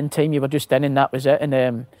bedding in time. You were just in, and that was it.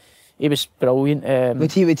 And he was brilliant.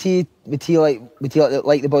 Would he like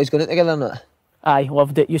the boys going out together or not? I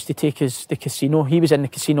loved it. Used to take us to the casino. He was in the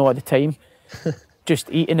casino all the time, just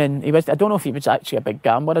eating. And he was. I don't know if he was actually a big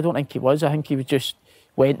gambler. I don't think he was. I think he was just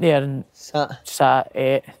went there and sat,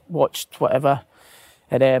 ate, watched whatever.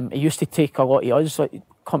 And he used to take a lot of us, like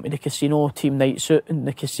come to the casino, team nights out in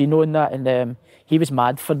the casino and that. And he was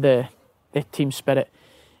mad for the team spirit.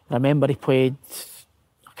 And I remember he played.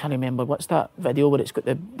 I can't remember what's that video where it's got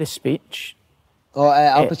the speech. Oh,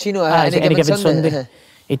 Al Pacino. Any given Sunday.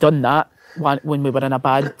 He done that when we were in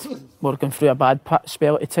we were going through a bad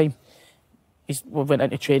spell at the time. We went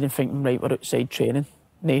into training thinking, right, we're outside training,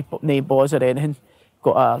 no balls or anything.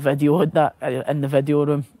 Got a video of that in the video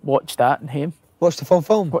room. Watched that and him. Watched the full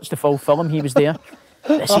film. Watched the full film. He was there.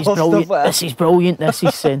 This is brilliant. This is brilliant. This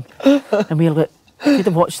is saying, and we were like, you'd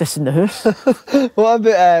have watched this in the house. What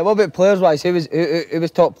about players wise? Who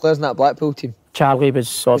was top players in that Blackpool team? Charlie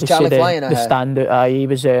was obviously the standout. He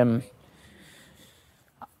was.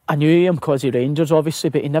 I knew him because of Rangers, obviously,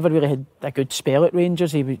 but he never really had a good spell at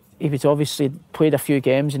Rangers. He was obviously played a few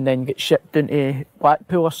games and then got shipped into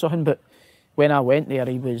Blackpool or something. But when I went there,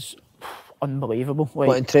 he was unbelievable. Like,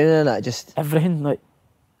 what, in training and that? Just everything. Like,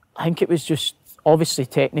 I think it was just obviously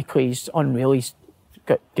technically he's unreal. He's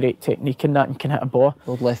got great technique in that and can hit a ball.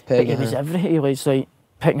 Old left peg. But it was everything. He was like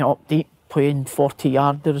picking it up deep, playing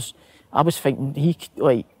 40-yarders. I was thinking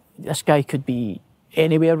this guy could be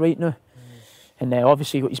anywhere right now. And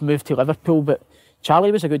obviously he's moved to Liverpool, but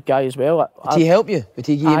Charlie was a good guy as well. Did he help you? Did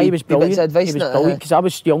he give you bits of advice? He was brilliant because I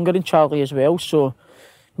was younger than Charlie as well. So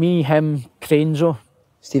me, him, Craneso,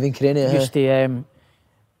 Stephen Crane, used to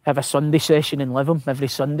have a Sunday session in Livham every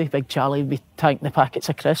Sunday. Big Charlie would be tanking the packets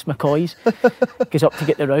of crisps, McCoy's. Goes up to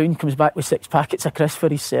get the round, comes back with 6 packets of crisps for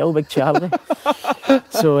his cell, Big Charlie.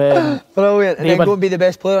 So brilliant. And then go and be the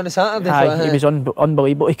best player on a Saturday. He was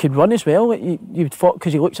unbelievable. He could run as well. You would thought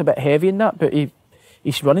because he looks a bit heavy in that, but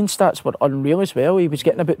his running stats were unreal as well. He was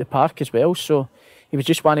getting about the park as well. So he was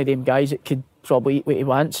just one of them guys that could probably eat what he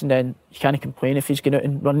wants, and then you can't complain if he's going out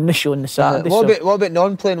and running the show on the Saturday. What about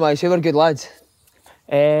non-playing wise? Who were good lads?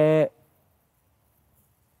 I'm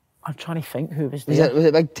trying to think who was there. Was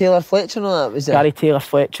it big Taylor Fletcher and all that? Was it Gary Taylor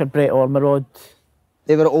Fletcher, Brett Ormerod?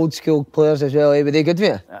 They were old school players as well. Were they good for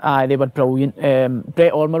you? Aye, they were brilliant.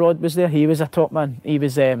 Brett Ormerod was there. He was a top man. He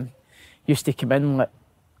was used to come in like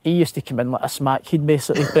a smack kid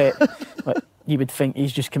basically. Brett, like, you would think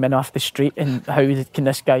he's just come in off the street and how can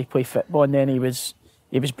this guy play football? And then he was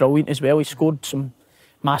he was brilliant as well. He scored some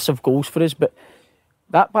massive goals for us. But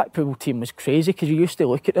that Blackpool team was crazy because you used to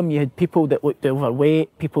look at them. You had people that looked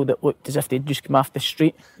overweight, people that looked as if they'd just come off the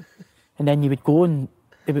street. And then you would go and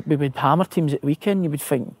we would hammer teams at the weekend. You would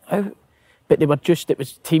think, oh. But they were just, it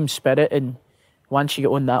was team spirit. And once you get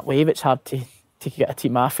on that wave, it's hard to get a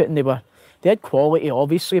team off it. And they had quality,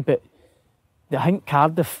 obviously. But I think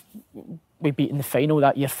Cardiff, we beat in the final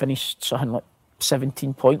that year, finished something like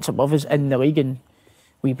 17 points above us in the league. And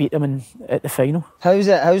we beat them at the final. How's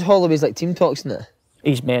Holloway's like team talks in it?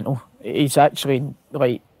 He's mental. He's actually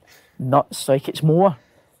like nuts. Like, it's more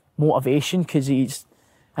motivation because I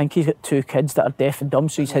think he's got 2 kids that are deaf and dumb,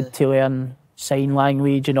 so he's had to learn sign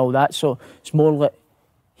language and all that. So it's more like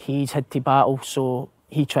he's had to battle. So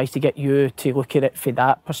he tries to get you to look at it from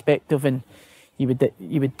that perspective, and you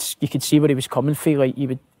could see where he was coming from. Like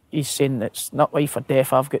he's saying it's not life or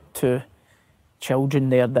death. I've got 2 children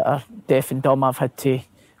there that are deaf and dumb. I've had to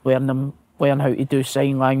learn how to do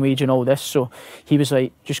sign language and all this. So he was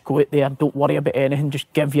like, just go out there, don't worry about anything,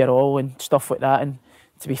 just give your all and stuff like that. And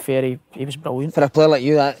to be fair, he was brilliant. For a player like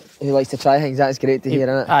you who likes to try things, that's great to hear,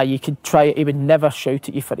 isn't it? You could try it. He would never shout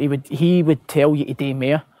at you. He would tell you to do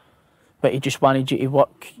more, but he just wanted you to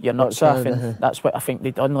work your nuts off, and that's what I think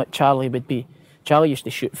they'd done. Like Charlie used to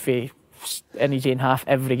shoot in his own half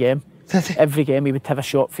every game. Every game he would have a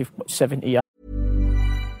shot for 70 yards.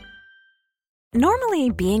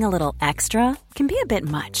 Normally, being a little extra can be a bit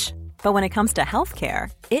much. But when it comes to healthcare,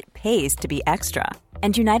 it pays to be extra.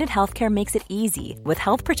 And United Healthcare makes it easy with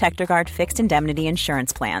Health Protector Guard fixed indemnity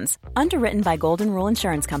insurance plans. Underwritten by Golden Rule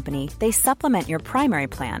Insurance Company, they supplement your primary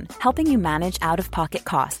plan, helping you manage out-of-pocket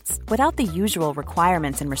costs without the usual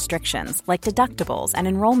requirements and restrictions like deductibles and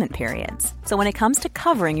enrollment periods. So when it comes to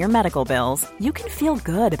covering your medical bills, you can feel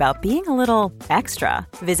good about being a little extra.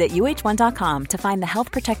 Visit uh1.com to find the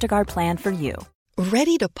Health Protector Guard plan for you.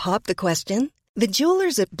 Ready to pop the question? The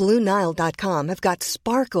jewelers at BlueNile.com have got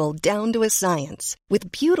sparkle down to a science with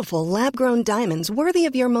beautiful lab-grown diamonds worthy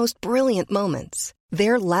of your most brilliant moments.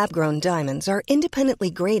 Their lab-grown diamonds are independently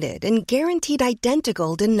graded and guaranteed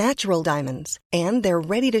identical to natural diamonds, and they're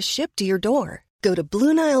ready to ship to your door. Go to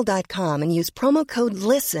BlueNile.com and use promo code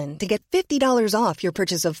LISTEN to get $50 off your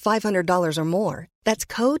purchase of $500 or more. That's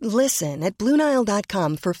code LISTEN at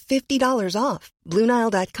BlueNile.com for $50 off.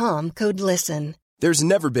 BlueNile.com, code LISTEN. There's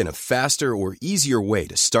never been a faster or easier way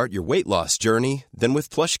to start your weight loss journey than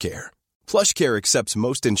with PlushCare. PlushCare accepts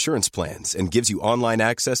most insurance plans and gives you online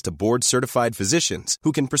access to board-certified physicians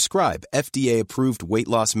who can prescribe FDA-approved weight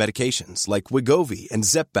loss medications like Wegovy and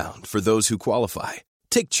Zepbound for those who qualify.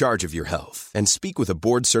 Take charge of your health and speak with a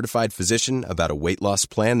board-certified physician about a weight loss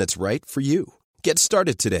plan that's right for you. Get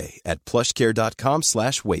started today at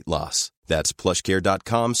plushcare.com/weight loss. That's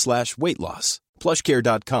plushcare.com/weight loss.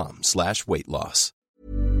 plushcare.com/weight loss.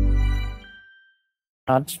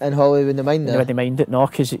 And Holly wouldn't mind that? He wouldn't mind it, no,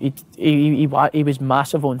 because he was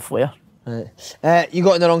massive on flair. Right. You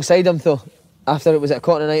got on the wrong side of him, though, after it was at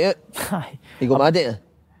Cotton night out? You got mad at you?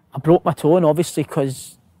 I broke my toe, and obviously,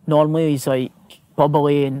 because normally he's like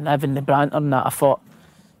bubbly and having the banter and that. I thought,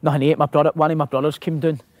 nothing to it. One of my brothers came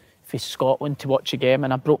down from Scotland to watch a game,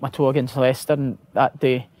 and I broke my toe against Leicester that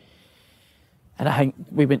day. And I think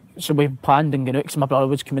we planned on going out because my brother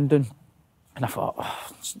was coming down. And I thought,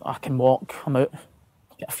 I can walk, I'm out,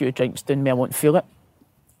 get a few drinks down me, I won't feel it.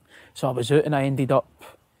 So I was out, and we ended up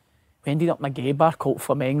in a gay bar called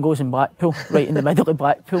Flamengos in Blackpool, right in the middle of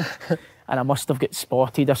Blackpool. And I must have got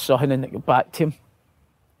spotted or something and got back to him.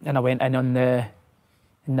 And I went in on the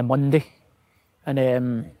Monday.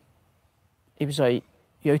 And he was like,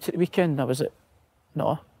 you out at the weekend? I was like,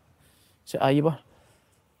 no. He said, you were?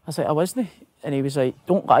 I was like, I wasn't. And he was like,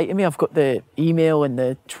 don't lie to me, I've got the email and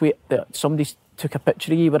the tweet that somebody took a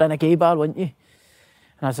picture of you. You were in a gay bar, weren't you? And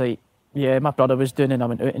I was like, yeah, my brother was doing it. And I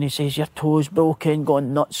went out, and he says, your toe's broken,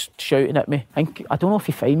 going nuts, shouting at me. I don't know if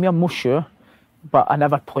he fined me, I'm not sure. But I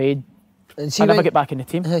never played. I never get back in the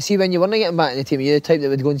team. See, when you weren't getting back in the team, are you the type that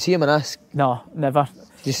would go and see him and ask? No, never.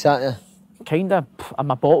 Just sat there? Kind of.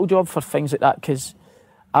 I'm a bottle job for things like that, because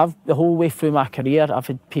the whole way through my career, I've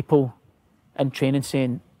had people in training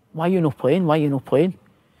saying, why are you not playing? Why are you not playing?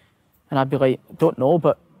 And I'd be like, don't know,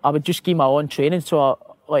 but I would just give my own training. So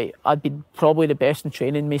I'd be probably the best in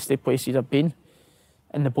training most of the places I've been.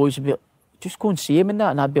 And the boys would be like, just go and see him in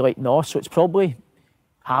that. And I'd be like, no. So it's probably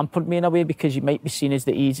hampered me in a way, because you might be seen as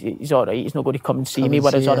that he's all right, he's not going to come and see me,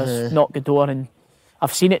 whereas others knock the door. And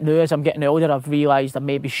I've seen it now as I'm getting older, I've realised I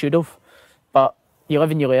maybe should have. But you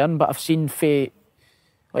live and you learn. But I've seen for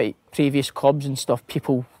like previous clubs and stuff,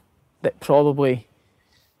 people that probably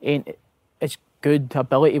ain't as good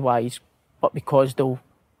ability-wise, but because they'll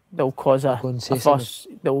they'll cause a fuss.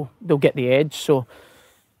 They'll get the edge. So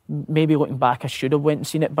maybe looking back, I should have went and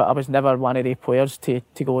seen it, but I was never one of the players to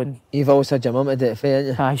go and... You've always had your mum to do it for you,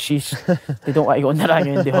 haven't you? Aye, they don't let you go on the wrong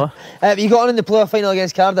end of her. You got on in the playoff final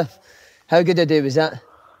against Cardiff. How good a day was that?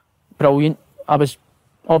 Brilliant. I was,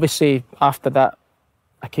 obviously, after that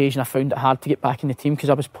occasion, I found it hard to get back in the team because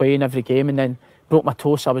I was playing every game and then broke my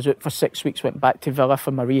toe, so I was out for 6 weeks, went back to Villa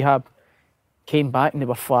for my rehab, came back and they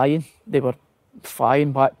were flying. They were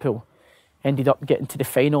flying, Blackpool. Ended up getting to the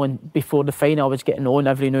final, and before the final I was getting on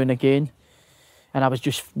every now and again, and I was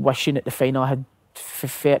just wishing at the final I had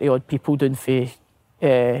 30 odd people down for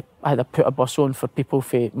I had to put a bus on for people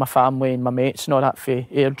for my family and my mates and all that for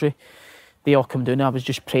Airdrie. They all come down and I was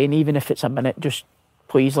just praying, even if it's a minute, just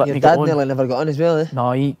please let me get on. Your dad nearly never got on as well, eh?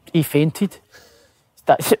 No, he fainted.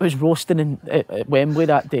 It was roasting at Wembley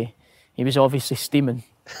that day. He was obviously steaming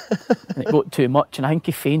and it got too much, and I think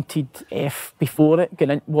he fainted before it,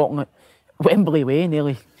 walking at Wembley Way,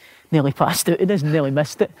 nearly passed out in us and nearly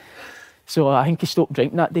missed it. So I think he stopped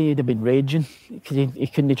drinking that day. He'd have been raging because he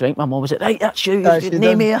couldn't drink. My mum was like, right, that's you,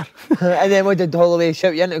 name here. And then what did Holloway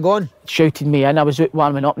shout you in to go on? Shouted me in. I was out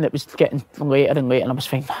warming up and it was getting later and later, and I was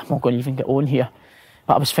thinking, I'm not going to even get on here.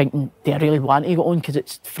 But I was thinking, do I really want to get on? Because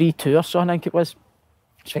it's 3-2 or so, I think it was.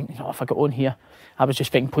 I was thinking, if I get on here, I was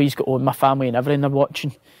just thinking, please get on. My family and everything are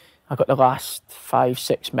watching. I got the last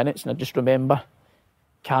 5-6 minutes and I just remember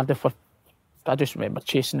Cardiff were... I just remember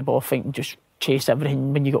chasing the ball, thinking just chase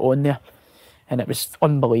everything when you got on there. And it was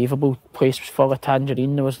unbelievable. The place was full of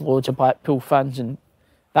tangerine. There was loads of Blackpool fans, and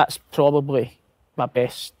that's probably my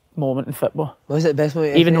best moment in football. What was it the best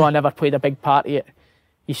moment? Even though I never played a big part of it,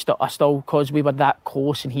 I still, because we were that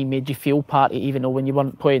close and he made you feel part of it, even though when you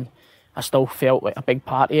weren't playing, I still felt like a big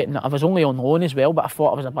part of it. And I was only on loan as well, but I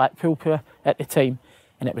thought I was a Blackpool player at the time,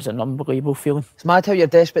 and it was an unbelievable feeling. It's mad how you're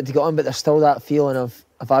desperate to get on, but there's still that feeling of,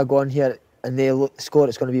 if I go on here and they score,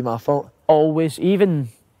 it's going to be my fault. Always, even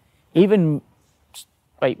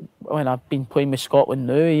like when I've been playing with Scotland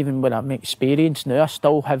now, even when I'm experienced now, I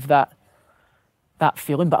still have that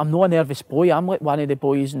feeling. But I'm not a nervous boy. I'm like one of the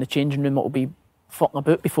boys in the changing room that will be fucking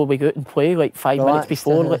about before we go out and play, like 5 minutes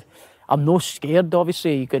before. Like, I'm not scared,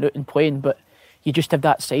 obviously, going out and playing, but you just have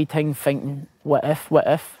that side thing thinking, what if?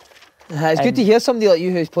 It's good to hear somebody like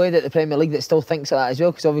you who's played at the Premier League that still thinks of that as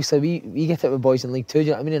well, because obviously we get it with boys in League 2, do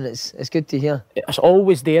you know what I mean? And it's good to hear. It's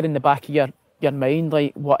always there in the back of your mind,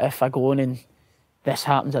 like, what if I go on and this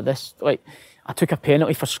happens or this? Like, I took a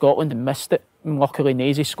penalty for Scotland and missed it, and luckily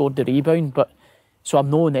Nazy scored the rebound, but so I'm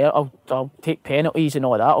no there. I'll take penalties and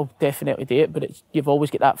all that, I'll definitely do it, but you've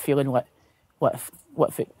always got that feeling like, what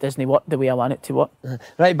if it doesn't work the way I want it to work?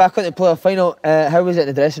 Right, back on the playoff final, how was it in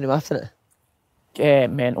the dressing room after it?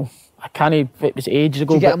 Mental. It was ages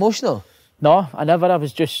ago. Did you get emotional? No, I never. I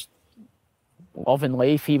was just loving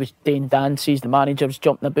life. He was doing dances, the manager was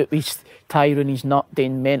jumping about with Tyrone, he's not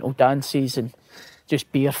doing mental dances and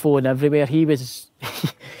just beer flowing everywhere. He's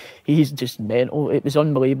just mental. It was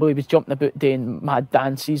unbelievable. He was jumping about doing mad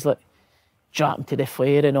dances, like jumping to the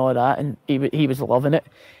flare and all that, and he was loving it.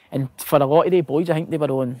 And for a lot of the boys, I think they were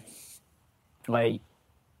on, like,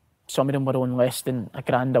 some of them were on less than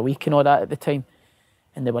 $1,000 a week and all that at the time.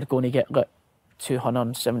 And they were going to get like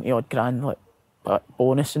 270 odd grand like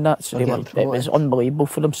bonus and that. So it was unbelievable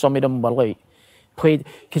for them. Some of them were like played,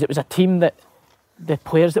 because it was a team that the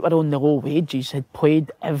players that were on the low wages had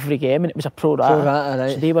played every game, and it was a pro rata.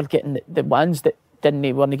 Right. So they were getting the ones that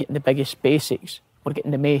weren't getting the biggest basics were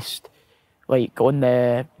getting the most, like, on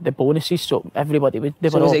the bonuses. So everybody they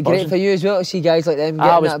were all was it buzzing. Great for you as well to see guys like them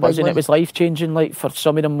getting I was that buzzing. big It was life changing. Like, for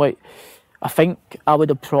some of them, like, I think I would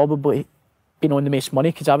have probably been on the most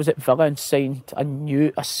money because I was at Villa and signed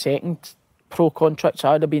a second pro contract,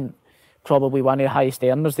 so I'd have been probably one of the highest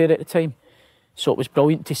earners there at the time. So it was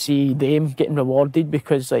brilliant to see them getting rewarded,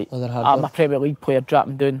 because like I'm a Premier League player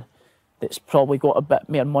dropping down that's probably got a bit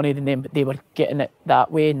more money than them, but they were getting it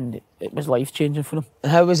that way, and it was life changing for them.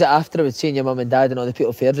 And how was it afterwards, seeing your mum and dad and all the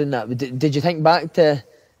people fairing that? Did you think back to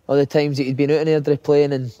all the times that you'd been out in Airdrie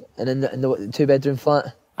playing and in the 2-bedroom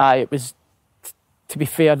flat? Aye, it was, to be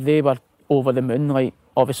fair, they were over the moon. Like,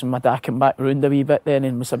 obviously my dad came back round a wee bit then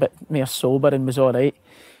and was a bit more sober and was alright.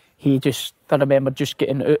 I remember just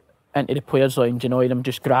getting out into the players' lounge and all of them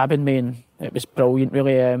just grabbing me, and it was brilliant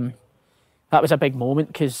really. That was a big moment,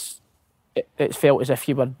 because it felt as if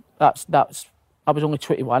you were, I was only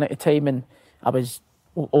 21 at the time and I was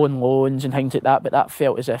on loans and things like that, but that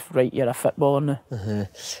felt as if, right, you're a footballer now.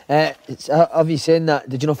 Of you saying that,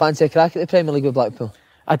 did you not fancy a crack at the Premier League with Blackpool?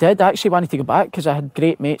 I did. I actually wanted to go back because I had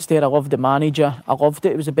great mates there. I loved the manager. I loved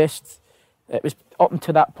it. It was the best. It was up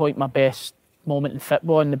until that point my best moment in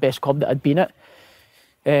football and the best club that I'd been at.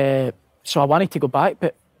 So I wanted to go back,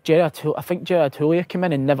 but I think Gerard Houllier came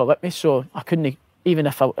in and never let me, so I couldn't, even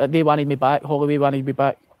if they wanted me back, Holloway wanted me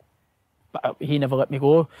back, but he never let me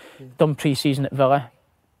go. Done pre-season at Villa,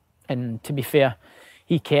 and to be fair,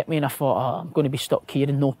 he kept me, and I thought, I'm going to be stuck here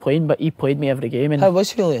and no playing, but he played me every game. And how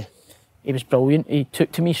was Houllier? He was brilliant. He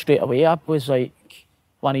took to me straight away. I was like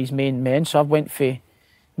one of his main men, so I went for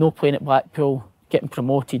no playing at Blackpool, getting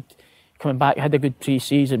promoted, coming back, had a good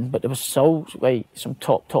pre-season, but there was still like some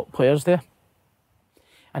top players there,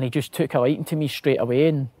 and he just took a liking to me straight away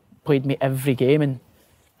and played me every game, and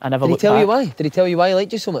I never looked back. Did he tell you why? Did he tell you why he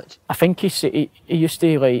liked you so much? I think he used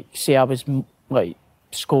to like say I was like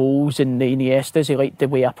Scholes and the Iniestas. He liked the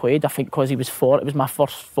way I played. I think because it was my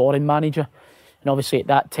first foreign manager, and obviously at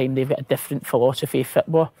that time they've got a different philosophy of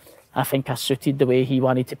football. I think I suited the way he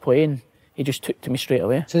wanted to play, and he just took to me straight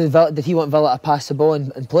away. So did he want Villa to pass the ball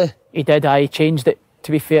and play? He did. He changed it,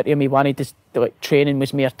 to be fair to him. He wanted training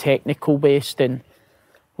was more technical based, and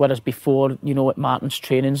whereas before, you know what Martin's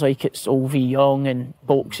training's like, it's OV Young and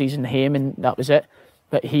boxes and Haim, and that was it.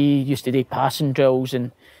 But he used to do passing drills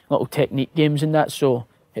and little technique games and that, so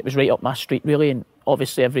it was right up my street really. And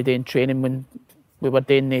obviously every day in training when we were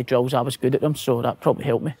doing the drills, I was good at them, so that probably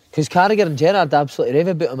helped me. Because Carragher and Gerrard absolutely rave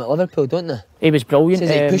about him at Liverpool, don't they? He was brilliant.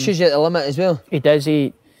 Says he pushes you at the limit as well. He does.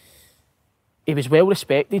 He was well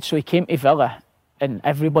respected, so he came to Villa and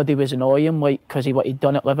everybody was annoying him, like, because of what he'd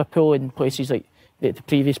done at Liverpool and places like the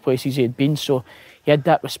previous places he had been, so he had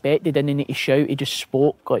that respect. He didn't need to shout, he just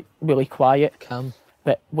spoke like really quiet. Calm.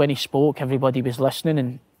 But when he spoke, everybody was listening,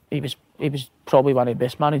 and he was probably one of the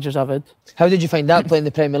best managers I've had. How did you find that, playing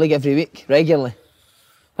the Premier League every week, regularly?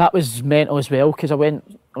 That was mental as well, because I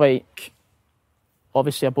went, like,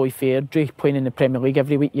 obviously a boy for Airdrie, playing in the Premier League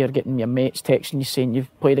every week. You're getting your mates texting you saying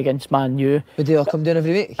you've played against Man U. Would they all come down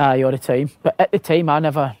every week? Aye, all the time. But at the time, I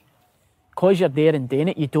never, because you're there and doing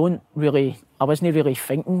it, I wasn't really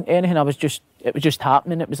thinking anything. It was just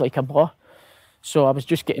happening. It was like a blur. So I was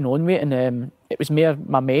just getting on with it, and it was more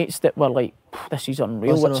my mates that were like, this is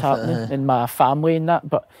unreal, what's happening, and my family and that.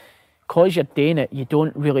 But because you're doing it, you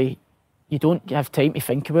don't have time to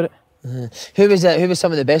think about it. Who was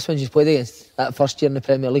some of the best ones you played against that first year in the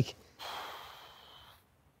Premier League?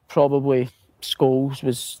 Probably Scholes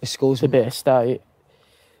was the best. I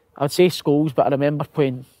would say Scholes, but I remember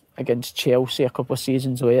playing against Chelsea a couple of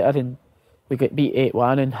seasons later, and we got beat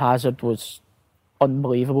 8-1, and Hazard was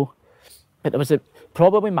unbelievable. But it was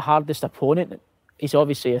probably my hardest opponent. He's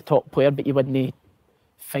obviously a top player, but you wouldn't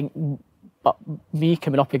think. But me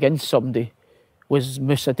coming up against somebody was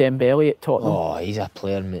Moussa Dembele at Tottenham. Oh, he's a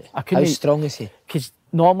player, mate. How strong is he? Because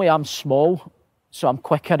normally I'm small, so I'm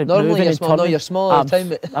quicker at moving and turning. No, you're small all the time,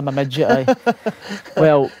 mate. I'm a midget, aye.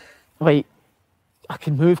 Well, like, I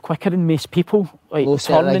can move quicker than most people, like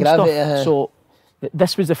turning and stuff. So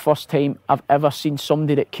this was the first time I've ever seen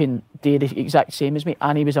somebody that can do the exact same as me,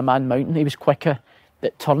 and he was a man mountain. He was quicker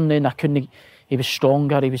at turning. He was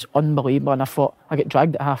stronger. He was unbelievable, and I thought I get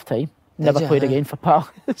dragged at half time. Never played again for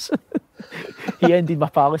Palace. He ended my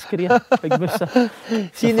Palace career, Big Moussa.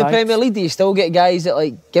 See, in the Premier League, do you still get guys that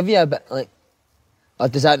like give you a bit, like, or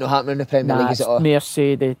does that not happen in the Premier League? Nah, it's more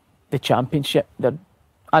say the Championship.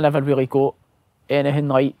 I never really got anything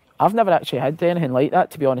like. I've never actually had anything like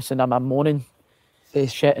that, to be honest, and I'm a moaning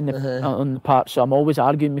shit on the part, so I'm always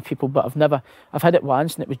arguing with people, but I've had it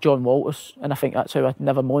once, and it was John Walters, and I think that's how I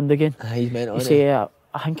never moaned again. He's mental, you say, I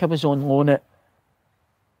think I was on loan at,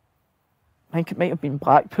 I think it might have been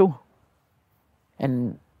Blackpool,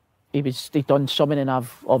 and he'd done something, and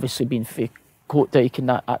I've obviously been for Coat Dyke, and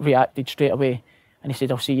that I reacted straight away, and he said,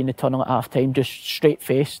 I'll see you in the tunnel at half time, just straight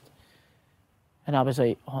faced, and I was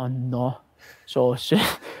like, oh no. So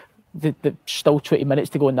the still 20 minutes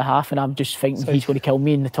to go in the half, and I'm just thinking he's going to kill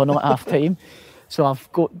me in the tunnel at half time. So I've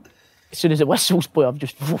got, as soon as the whistles blow, I've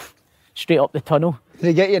just straight up the tunnel. Did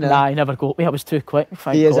he get you now? Nah, he never got me. I was too quick.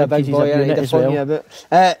 He is a big boy, and he's a bit.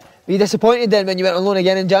 Were you disappointed then when you went on loan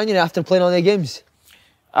again in January after playing all the games?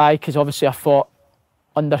 Aye, because obviously I fought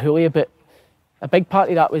under Houllier, but a big part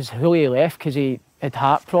of that was Houllier left because he had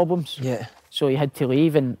heart problems. Yeah. So he had to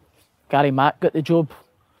leave, and Gary Mack got the job.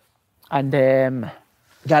 And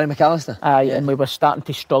Gary McAllister? Aye, yeah. And we were starting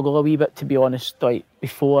to struggle a wee bit, to be honest, like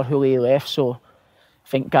before Houllier left. So I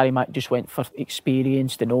think Gary Mack just went for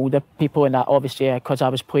experienced and older people, and that obviously, because I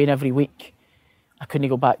was playing every week, I couldn't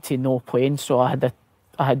go back to no playing. So I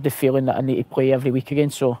had the feeling that I need to play every week again.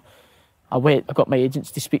 So I got my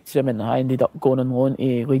agents to speak to them, and I ended up going on loan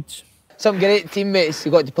to Leeds. Some great teammates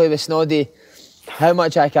you got to play with, Snoddy. How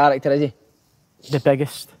much of a character is he? The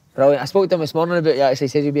biggest. Brilliant. I spoke to him this morning about you, actually. He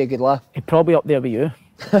said he'd be a good laugh. He's probably up there with you.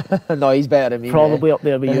 No, he's better than me. Probably up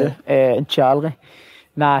there with you and Charlie.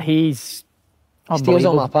 Nah, he's Steals all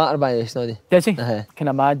unbelievable. my partner by the Snoddy. Does he? Uh-huh. Can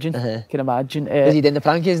imagine. Uh-huh. Can imagine. Is he doing the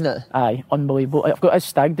prankies, isn't it? Aye, unbelievable. I've got his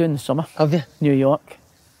stag doing the summer. Have you? New York.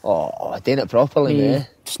 Oh, doing it properly, Me, mate.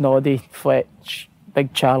 Snoddy, Fletch,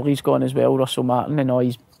 Big Charlie's gone as well, Russell Martin and all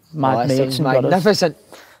his mad That mates sounds and brothers. magnificent.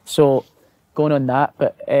 So, going on that,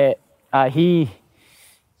 but there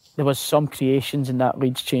was some creations in that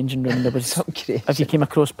Leeds changing room. There was Some creations. Have you came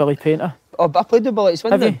across Billy Painter? Oh, I played with Billy at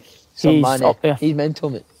Swindon. Have you? Some He's man, up there. He's mental,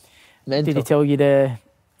 mate. Mental. Did he tell you the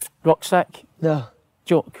rucksack No.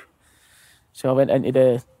 joke? So I went into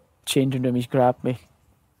the changing room, he's grabbed me.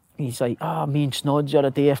 He's like, me and Snods the other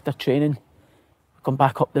day after training, come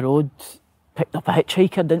back up the road, picked up a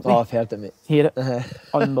hitchhiker, didn't we? Oh, I've heard it, mate. Hear it? Uh-huh.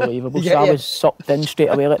 Unbelievable. Yeah, So I yeah. was sucked in straight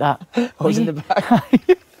away like that. I was in the back.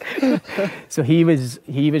 So he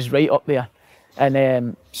was right up there.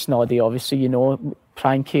 And Snoddy, obviously, you know,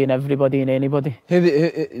 pranking everybody and anybody.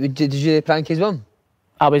 Who did you prank as well?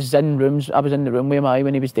 I was in the room with him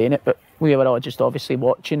when he was doing it, but we were all just obviously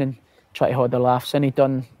watching and trying to hold the laughs in. He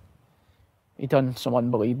done some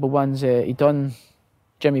unbelievable ones. He done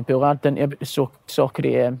Jimmy Bullard, didn't he, about the soccer.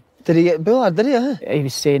 Did he get Bullard, did he? Huh? He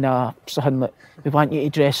was saying something like, we want you to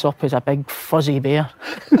dress up as a big fuzzy bear.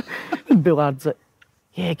 And Bullard's like,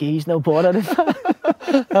 yeah, he's no bothering.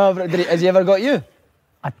 Oh, but has he ever got you?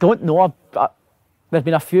 I don't know. There's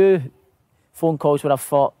been a few phone calls where I've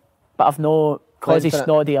thought, but I've no, because he's Went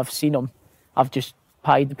for it. Snoddy, I've seen him. I've just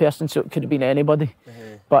pied the person, so it could have been anybody.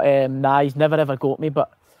 But nah, he's never ever got me.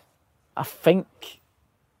 But I think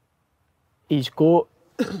he's got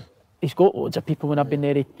loads of people when I've been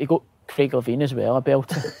there. He got Craig Levine as well, a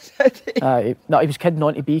belter. No, he was kidding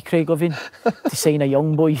on to be Craig Levine to sign a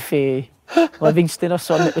young boy for Livingston or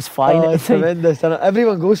something that was flying Oh, at it's the time. tremendous, isn't it?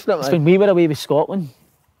 Everyone goes for it, It's man. when we were away with Scotland.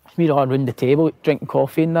 We were all around the table drinking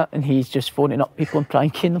coffee and that, and he's just phoning up people and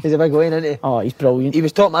pranking them. He's a big win, isn't he? Oh, he's brilliant. He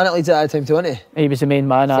was top man at Leeds at that time too, wasn't he? He was the main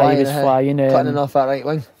man. He was flying. Cutting off that right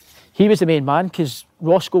wing. He was the main man because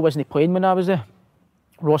Roscoe wasn't playing when I was there.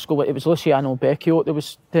 It was Luciano Becchio that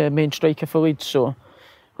was the main striker for Leeds, so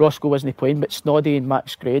Roscoe wasn't playing, but Snoddy and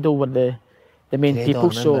Max Gradle were the main Gradle, people.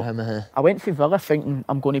 I So remember him, I went for Villa thinking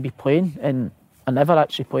I'm going to be playing, and I never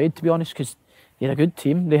actually played, to be honest, because they're a good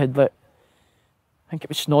team. They had, like, I think it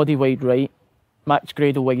was Snoddy wide right, Max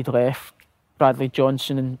Gradle wide left, Bradley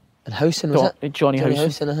Johnson And Howson, was it? Johnny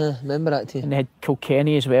Howson. Howson, remember that too. And they had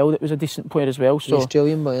Kilkenny as well, that was a decent player as well. The So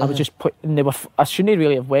Australian boy, I was just put, and I shouldn't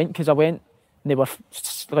really have went, because I went and they were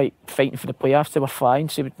like fighting for the playoffs. They were flying,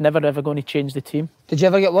 so they were never ever going to change the team. Did you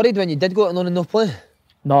ever get worried when you did go to loan and no play?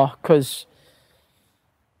 No, because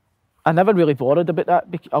I never really bothered about that.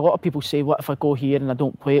 A lot of people say, what if I go here and I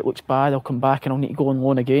don't play, it looks bad, I'll come back and I'll need to go on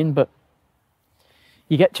loan again. But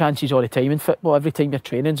you get chances all the time in football. Every time you're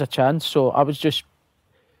training's a chance. So I was just,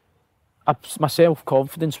 my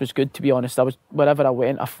self-confidence was good, to be honest. Wherever I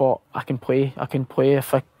went, I thought, I can play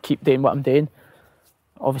if I keep doing what I'm doing.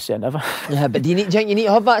 Obviously I never. Yeah, but do you think you need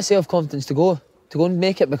to have that self-confidence to go and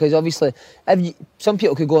make it? Because obviously, some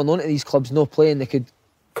people could go on loan to these clubs, no play, and they could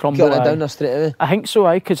Crumble. get on a downer straight away. I think so,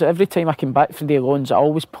 because every time I came back from the loans, I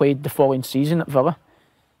always played the following season at Villa.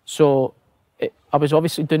 So I was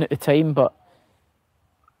obviously doing it at the time, but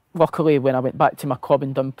luckily when I went back to my club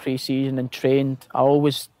and done pre-season and trained, I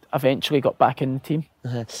always eventually got back in the team.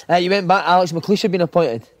 You went back, Alex McLeish had been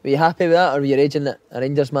appointed. Were you happy with that, or were you raging that a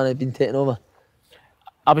Rangers man had been taken over?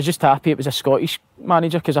 I was just happy it was a Scottish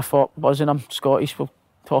manager, because I thought, buzzing, I'm Scottish, we'll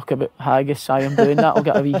talk about haggis, I am doing that, I'll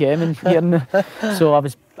get a wee game in here. So I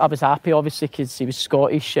was happy, obviously, because he was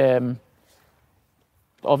Scottish,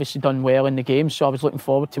 obviously done well in the game, so I was looking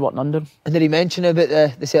forward to working under him. And did he mention about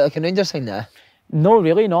the Celtic and Rangers thing there? No,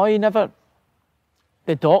 really, no, he never.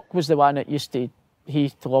 The Doc was the one that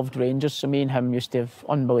he loved Rangers, so me and him used to have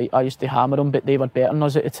I used to hammer them, but they were better than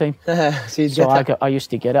us at the time. So you'd So get it. I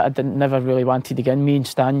used to get it. Never really wanted to get in. Me and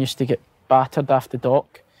Stan used to get battered after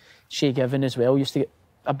Doc. Shea Given as well used to get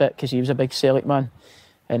a bit, because he was a big Celtic man.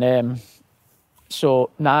 And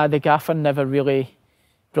the gaffer never really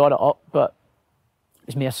brought it up, but it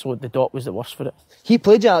was more so the Doc was the worst for it. He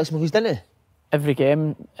played you, Alex McLeish, didn't he? Every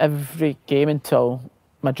game until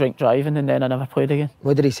my drink driving, and then I never played again.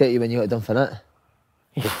 What did he say to you when you got done for that?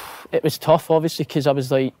 It was tough, obviously, because I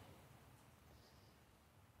was like,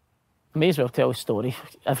 I may as well tell a story.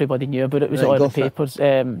 Everybody knew about it. It was Right, all in go the for it.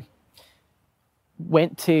 papers.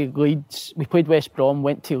 Went to Leeds. We played West Brom.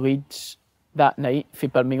 Went to Leeds that night for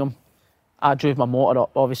Birmingham. I drove my motor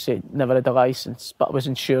up. Obviously, never had a licence, but I was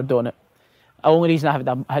insured on it. The only reason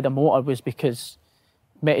I had a motor was because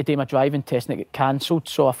I met to do my driving test and it got cancelled.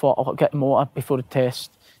 So I thought I'll get the motor before the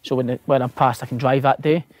test. So when I'm passed, I can drive that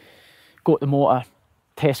day. Got the motor.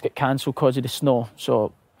 test got cancelled because of the snow,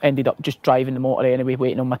 so ended up just driving the motor anyway,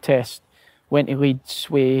 waiting on my test. Went to Leeds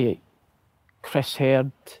with Chris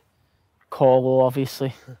Herd, Colo,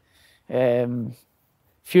 obviously.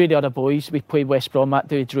 Few of the other boys. We played West Brom that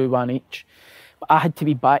day, we drew 1 each. But I had to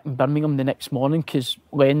be back in Birmingham the next morning because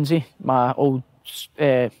Lindsay, my old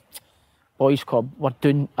boys club, were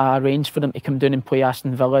doing arranged for them to come down and play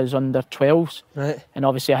Aston Villa's under 12s. Right. And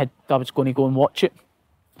obviously I was going to go and watch it.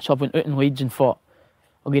 So I went out in Leeds and thought,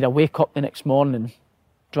 I'll either wake up the next morning,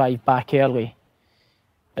 drive back early.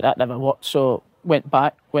 But that never worked. So went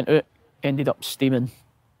out, ended up steaming.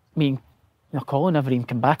 Me and Colin never even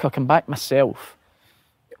came back. I came back myself,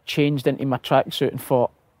 changed into my tracksuit and thought,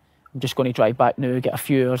 I'm just going to drive back now, get a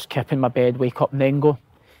few hours, keep in my bed, wake up and then go.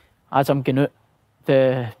 As I'm going out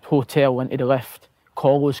the hotel into the lift,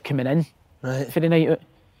 Colo's coming in for the night out.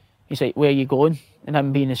 He's like, where are you going? And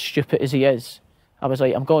I'm being as stupid as he is. I was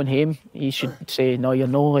like, I'm going home. He should say, no, you're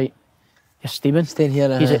not, like, you're steaming. Staying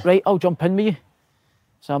here. He's like, right, I'll jump in with you.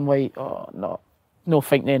 So I'm like, oh, no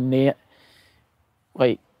thinking in there.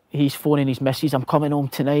 Like, he's phoning his missus, I'm coming home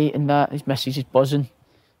tonight and that. His missus is buzzing.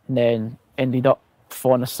 And then ended up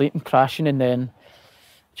falling asleep and crashing. And then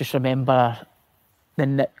just remember,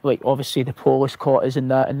 then like obviously the police caught us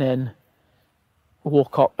and that. And then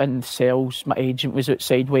woke up in cells. My agent was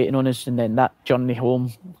outside waiting on us. And then that journey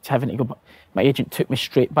home, having to go back, my agent took me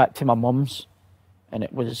straight back to my mum's. And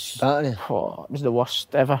it was, it was the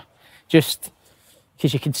worst ever. Just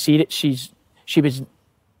because you could see that she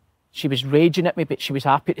was raging at me, but she was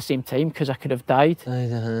happy at the same time because I could have died.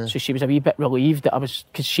 So she was a wee bit relieved that I was,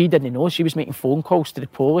 because she didn't know. She was making phone calls to the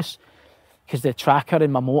police because the tracker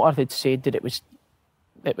in my motor had said that it was,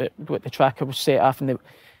 what the tracker was set off, and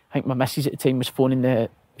I think my missus at the time was phoning the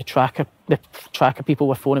tracker people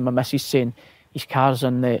were phoning my missus saying his car's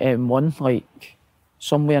on the M1, like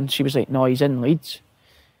somewhere, and she was like, no, he's in Leeds.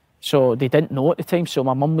 So they didn't know at the time, so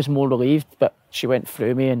my mum was more relieved, but she went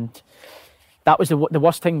through me, and that was the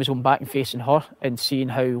worst thing, was going back and facing her and seeing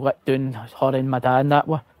how let down her and my dad and that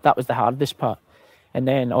were. That was the hardest part. And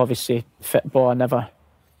then obviously football,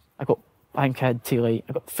 I got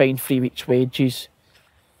fined 3 weeks' wages,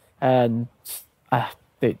 and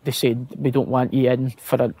they said we don't want you in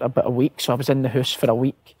for about a week. So I was in the house for a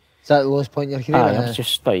week. Is that the lowest point in your career? I was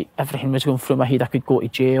just like, everything was going through my head. I could go to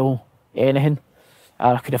jail, anything.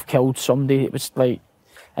 I could have killed somebody. It was like,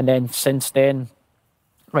 and then since then,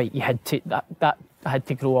 right, you had to that I had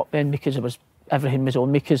to grow up then, because everything was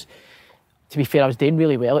on me. Because to be fair, I was doing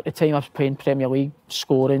really well at the time. I was playing Premier League,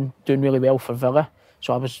 scoring, doing really well for Villa.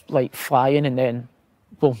 So I was like flying, and then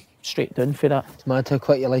boom, straight down for that. It's mad how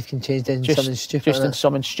quick your life can change in something stupid. Just in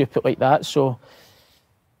something stupid like that. So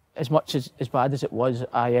as much as bad as it was,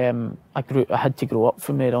 I had to grow up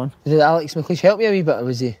from there on. Did Alex McLeish help you a wee bit, or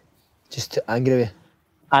was he just angry with you?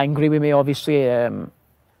 Angry with me, obviously.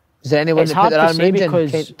 Was there anyone that put their arm around you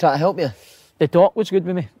and tried to help you? The doc was good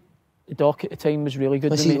with me. The doc at the time was really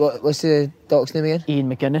good with me. What's the doc's name again? Ian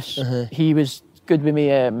McGuinness. He was good with me.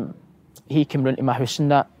 He came round to my house and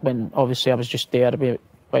that, when obviously I was just there with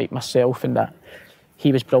like myself and that.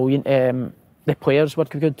 He was brilliant. The players were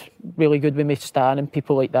good, really good with me, Stan and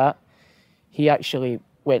people like that. He actually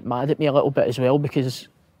went mad at me a little bit as well, because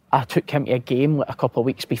I took him to a game like a couple of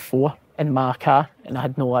weeks before in my car, and I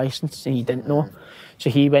had no licence and he didn't know.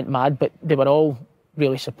 So he went mad, but they were all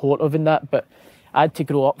really supportive in that. But I had to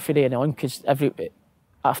grow up from then on, because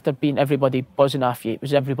after being everybody buzzing off you,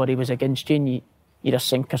 everybody was against you, and you either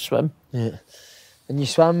sink or swim. Yeah. And you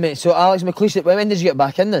swam, mate. So Alex McLeish, when did you get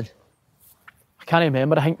back in then? I can't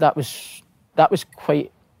remember. I think that was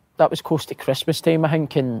close to Christmas time, I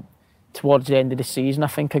think, and towards the end of the season, I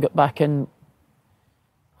think I got back in.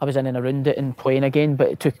 I was in and around it and playing again, but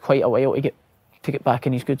it took quite a while to get back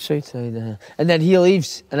in his good side. And then he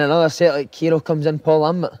leaves, and another set like hero comes in, Paul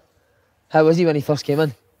Lambert. How was he when he first came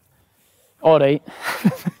in? All right.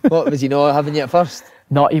 What, was he not having you at first?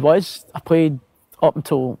 No, he was. I played up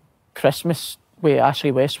until Christmas with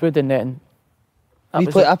Ashley Westwood, and then I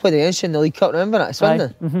played against you in the League Cup, remember that?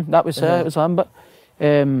 Swindon? That was it was Lambert.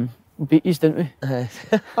 Beat us, didn't we?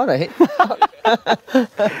 All right.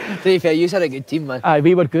 To be fair, you had a good team, man.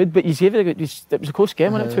 We were good, but it was a close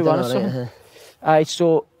game, wasn't it? 2-1 or something.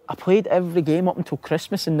 So I played every game up until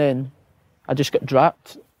Christmas, and then I just got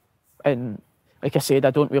dropped. And like I said, I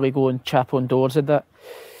don't really go and chap on doors at that.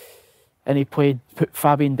 And he put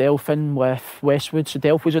Fabian Delph in with Westwood. So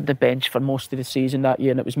Delph was on the bench for most of the season that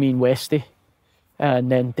year, and it was me and Westy.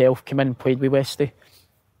 And then Delph came in and played with Westy.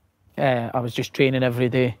 I was just training every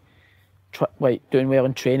day, doing well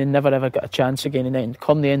in training, never ever got a chance again. And then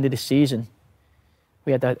come the end of the season,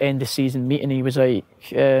 we had an end of season meeting. He was like,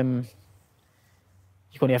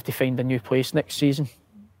 you're going to have to find a new place next season.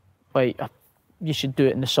 Like, you should do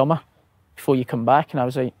it in the summer before you come back. And I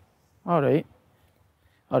was like, all right.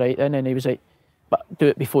 And then he was like, but do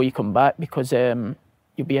it before you come back because you'll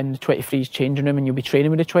be in the 23s changing room and you'll be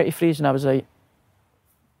training with the 23s. And I was like,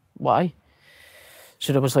 why?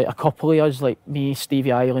 So there was like a couple of us, like me,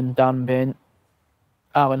 Stevie Ireland, Dan Bent,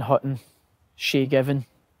 Alan Hutton, Shay Given,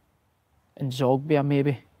 and Zogby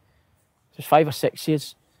maybe. There's 5 or 6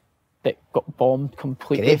 years that got bombed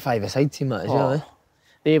completely. Great 5-a-side team that as well, eh?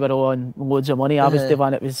 They were all on loads of money. I was the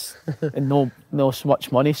one that was in no so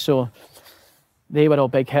much money, so they were all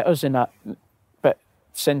big hitters in that. But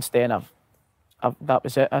since then, I've that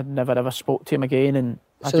was it. I never ever spoke to him again. And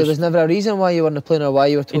so there was never a reason why you weren't playing or why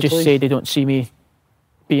you were told to leave? He just said they don't see me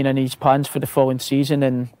being in his plans for the following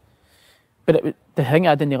season. But the thing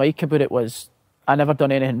I didn't like about it was I never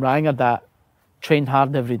done anything wrong or that. Trained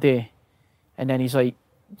hard every day, and then he's like,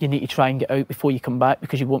 you need to try and get out before you come back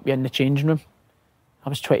because you won't be in the changing room. I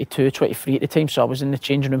was 22, 23 at the time, so I was in the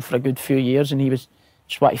changing room for a good few years, and he was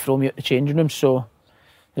just wanting to throw me out the changing room. So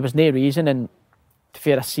there was no reason. And to be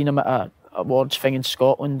fair, I seen him at a awards thing in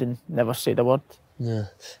Scotland and never said a word. Yeah.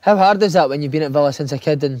 How hard is that when you've been at Villa since a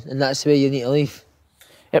kid and that's the way you need to leave?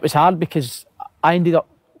 It was hard because I ended up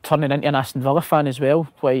turning into an Aston Villa fan as well,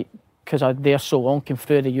 like, because I was there so long, came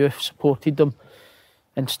through the youth, supported them,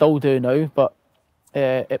 and still do now. But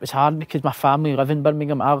it was hard because my family live in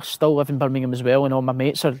Birmingham. I still live in Birmingham as well, and all my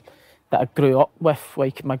mates that I grew up with,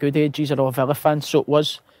 like my good ages, are all Villa fans. So it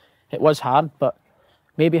was hard. But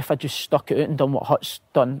maybe if I just stuck it out and done what Hut's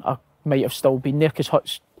done, I might have still been there, because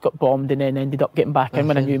Hut's got bombed and then ended up getting back in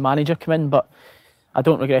when a new manager came in. But I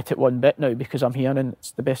don't regret it one bit now because I'm here and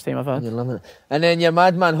it's the best time I've had. You're loving it. And then your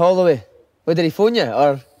madman Holloway, what did he phone you,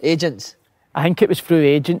 or agents? I think it was through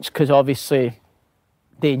agents, because obviously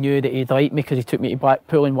they knew that he'd like me because he took me to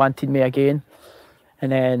Blackpool and wanted me again.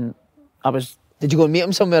 And then Did you go and meet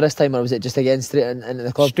him somewhere this time, or was it just again straight into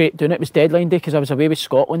the club? Straight down. It was deadline day because I was away with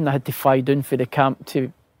Scotland. I had to fly down for the camp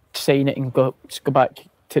to sign it and go back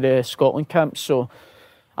to the Scotland camp. So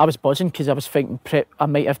I was buzzing because I was thinking I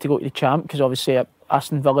might have to go to the champ, because obviously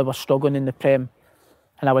Aston Villa were struggling in the Prem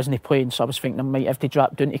and I wasn't playing, so I was thinking I might have to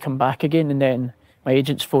drop down to come back again. And then my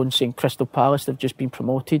agent's phone saying Crystal Palace, they've just been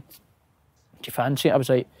promoted. Do you fancy it? I was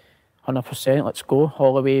like, 100%, let's go.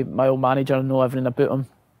 Holloway, my old manager, I know everything about him.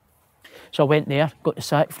 So I went there, got the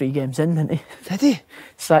sack 3 games in, didn't he? Did he?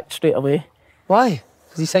 Sacked straight away. Why?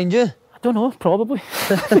 Has he signed you? I don't know, probably.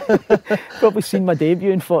 Probably seen my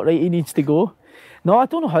debut and thought, right, he needs to go. No, I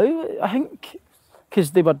don't know how. I think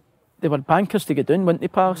because they were bankers to get down, weren't they,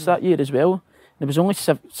 Palace, that year as well. There was only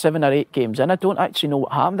 7 or 8 games in. I don't actually know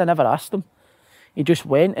what happened. I never asked him. He just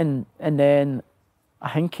went, and then I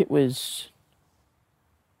think it was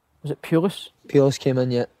it Pulis? Pulis came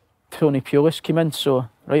in, yeah. Tony Pulis came in, so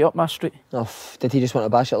right up my street. Oh, did he just want to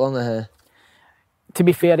bash it along the head? To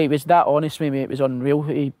be fair, he was that honest with me. It was unreal.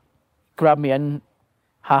 He grabbed me in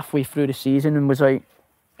halfway through the season and was like,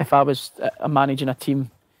 if I was managing a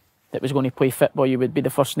team that was going to play football, you would be the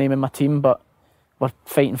first name in my team, but we're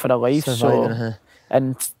fighting for our lives.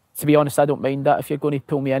 And to be honest, I don't mind that. If you're going to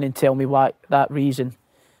pull me in and tell me why that reason,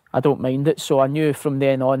 I don't mind it. So I knew from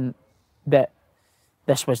then on that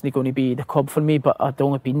this wasn't going to be the club for me, but I'd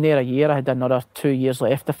only been there a year. I had another 2 years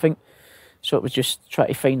left, I think. So it was just trying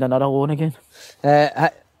to find another loan again.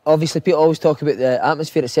 Obviously, people always talk about the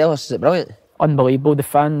atmosphere at Selhurst. Is it brilliant? Unbelievable. The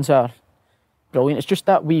fans are brilliant. It's just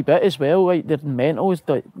that wee bit as well. Like, they're mental. It's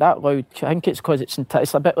that loud. I think it's because it's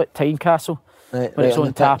a bit like Tynecastle. Right, it's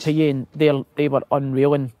on top of you, and they were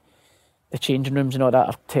unreal, and the changing rooms and all that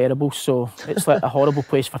are terrible. So it's like a horrible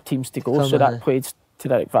place for teams to go. So that played to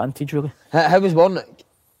their advantage, really. How was Warnock?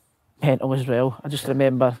 Mental as well. I just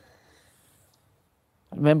remember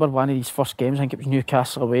one of these first games. I think it was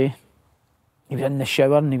Newcastle away. He was in the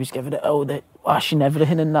shower and he was giving it all the washing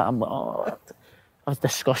everything and that. I'm like, oh, I was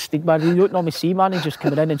disgusted, man. You don't normally see managers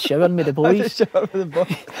coming in and showering with the boys.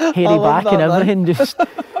 Hairy back and everything, just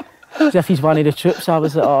as if he's one of the troops. I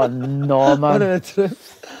was like, oh no, man. One of the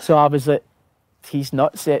troops. So I was like, he's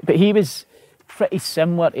nuts. But he was pretty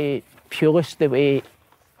similar to Pulis, the way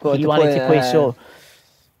he wanted to play. So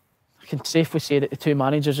I can safely say that the 2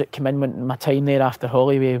 managers that came in in my time there after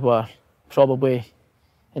Holloway were probably,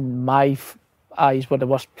 in my eyes, were the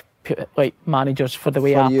worst managers for the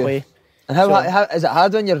way I play. And how is it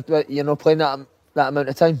hard when you're not playing that amount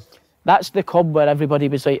of time? That's the club where everybody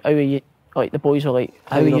was like, how are you? Like, the boys are like,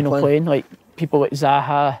 how are you not playing? Like, people like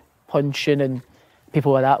Zaha, Puncheon and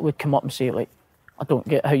people like that would come up and say, like, I don't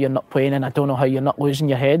get how you're not playing and I don't know how you're not losing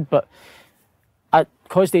your head. But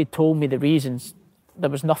because they told me the reasons, there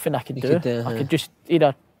was nothing I could do. I could just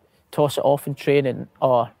either toss it off in training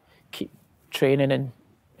or keep training and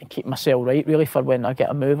keep myself right, really, for when I get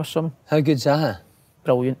a move or something. How good's Zaha?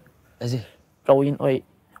 Brilliant. Is he? Brilliant. Like,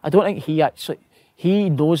 I don't think he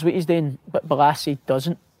knows what he's doing, but Balassi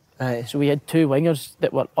doesn't. Right. So we had two wingers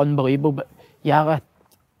that were unbelievable, but Yara,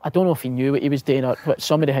 I don't know if he knew what he was doing, but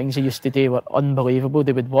some of the things he used to do were unbelievable.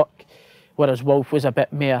 They would work, whereas Wolf was a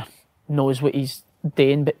bit more knows what he's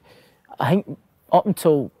doing. But I think up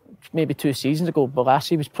until maybe 2 seasons ago,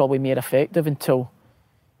 Balassi was probably more effective until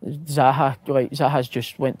Zaha's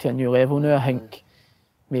just went to a new level now. I think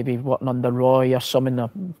maybe working under Roy or someone, or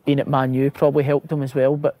being at Man U probably helped him as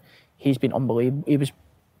well. But he's been unbelievable.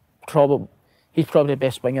 He's probably the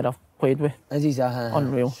best winger I've played with. Is he, Zaha?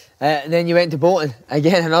 Unreal. And then you went to Bolton.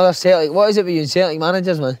 Again, another Celtic. What is it with you and Celtic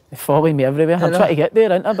managers, man? They follow me everywhere. I'm trying to get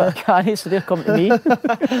there, ain't I? But I can't, so they're coming to me.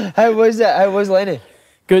 How was it? How was Lenny?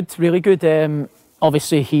 Good, really good.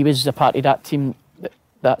 Obviously, he was a part of that team.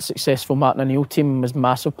 That successful Martin O'Neill team was a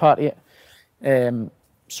massive part of it.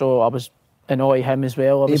 So I was annoying him as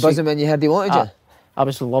well. He buzzing when you heard he wanted you? I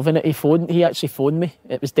was loving it. He actually phoned me.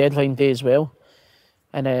 It was deadline day as well.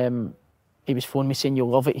 And he was phoning me saying, "You'll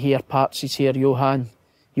love it here, Parts is here, Johan.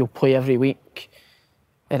 You'll play every week."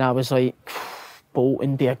 And I was like,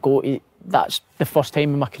 Bolton, do I go to... That's the first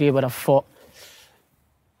time in my career where I've thought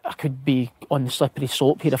I could be on the slippery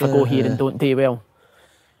slope here if I go here and don't do well.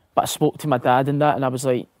 But I spoke to my dad and that, and I was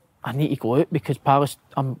like, I need to go out because Palace,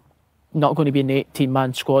 I'm not going to be in the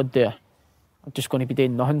 18-man squad there. I'm just going to be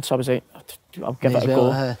doing nothing. So I was like, I'll give it a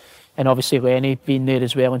go. And obviously Lenny being there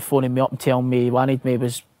as well and phoning me up and telling me he wanted me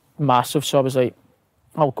was massive. So I was like,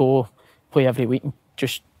 I'll go play every week and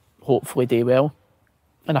just hopefully do well.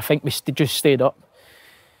 And I think we just stayed up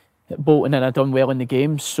at Bolton and I done well in the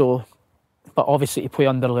games. So, but obviously to play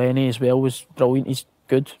under Lenny as well was brilliant. He's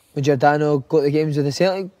good. Would your dad know go to the games with the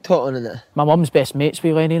Celtic taught on it? My mum's best mates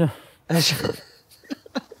with Lenny now.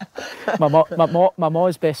 my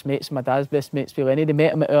mom's best mates and my dad's best mates with Lenny. They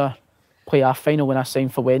met him at our play-off final when I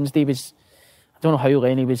signed for Wednesday. I don't know how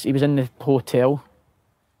Lenny was. He was in the hotel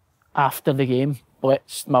after the game,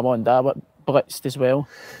 blitzed. My mum and dad were blitzed as well.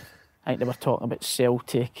 I think they were talking about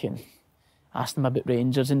Celtic and asked them about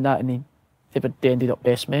Rangers and that, and they ended up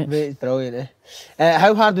best mates. Mate, it's brilliant,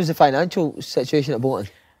 How hard was the financial situation at Bolton?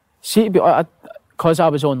 See, because I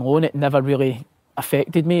was on loan, it never really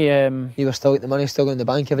affected me. You were still getting the money, still going to the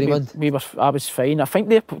bank every month? I was fine. I think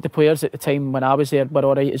the players at the time when I was there were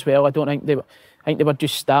all right as well. I think they were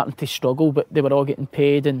just starting to struggle, but they were all getting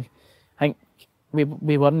paid, and I think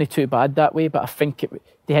we weren't too bad that way. But I think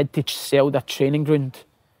they had to sell their training ground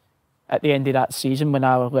at the end of that season when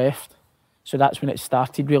I left. So that's when it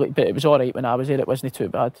started really. But it was all right when I was there. It wasn't too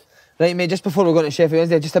bad. Right, mate, just before we go to Sheffield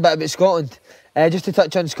Wednesday, just a bit about Scotland. Just to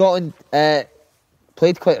touch on Scotland,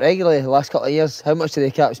 played quite regularly the last couple of years. How much do the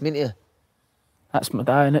caps mean to you? That's my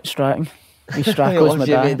dad, innit, Strachan. He's Strachan's my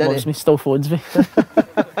dad. He loves me, still phones me.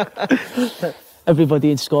 Everybody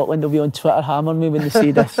in Scotland will be on Twitter hammering me when they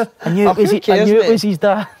see this. I knew it was his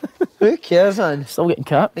dad. Who cares, man? Still getting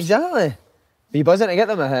caps. Exactly. Are you buzzing to get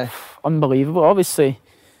them? Unbelievable. Obviously,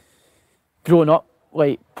 growing up,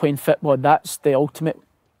 like playing football, that's the ultimate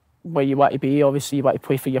where you want to be. Obviously, you want to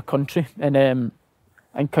play for your country. And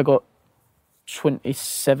I think I got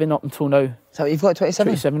 27 up until now. So you've got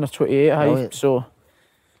 27? 27 or 28, So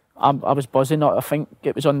I was buzzing. I think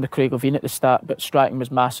it was on the Craig Levine at the start, but Stratton was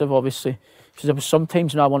massive, obviously. Because there was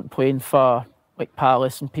sometimes when I wasn't playing for like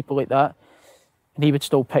Palace and people like that, and he would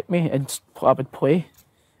still pick me and I would play.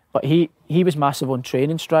 But he was massive on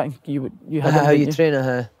training, Stratton. You had him, how you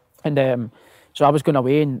train, And so I was going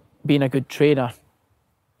away, and being a good trainer,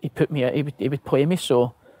 he would play me.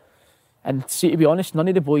 So, and see, to be honest, none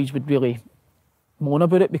of the boys would really moan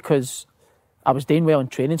about it because I was doing well in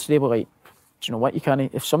training. So they were like, do you know what, you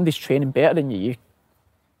can't. If somebody's training better than you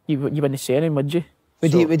wouldn't say anything, would you?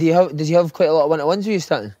 Did you have quite a lot of one-to-ones with you,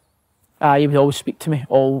 Stratton? He would always speak to me,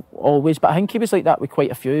 always. But I think he was like that with quite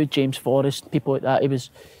a few. James Forrest, people like that.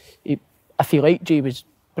 If he liked you, he was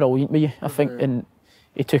brilliant with you, I think. And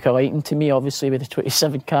he took a liking to me, obviously, with the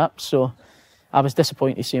 27 caps. So I was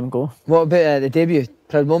disappointed to see him go. What about the debut?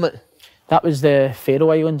 Proud moment? That was the Faroe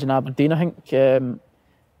Islands in Aberdeen, I think.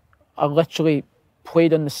 I literally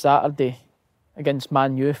played on the Saturday against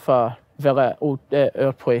Man U for Villa,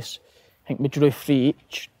 our place. I think we drew 3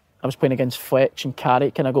 each. I was playing against Fletch and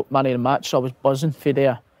Carrick and I got man of the match, so I was buzzing for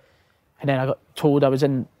there. And then I got told I was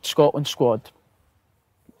in Scotland squad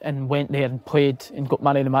and went there and played and got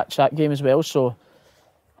man of the match that game as well. So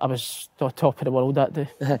I was top of the world that day.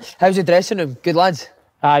 How's the dressing room? Good lads?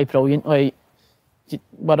 Aye, brilliant. Like,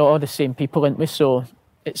 we're all the same people, aren't we? So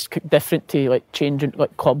it's different to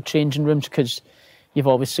like club changing rooms because you've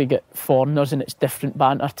obviously got foreigners and it's different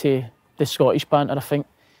banter to the Scottish banter. I think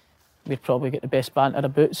we've probably got the best banter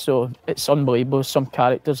about, so it's unbelievable. Some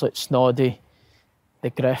characters like Snoddy, the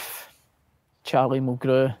Griff, Charlie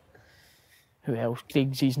Mulgrew, who else?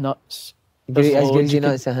 Griggsy's nuts.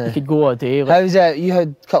 You could go all day. How's it? You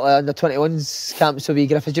had a couple of under-21s camps with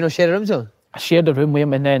Griffiths. Do you know share rooms on? I shared a room with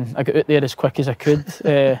him and then I got out there as quick as I could.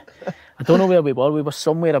 I don't know where we were. We were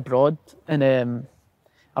somewhere abroad and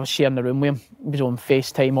I was sharing a room with him. He was on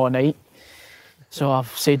FaceTime all night. So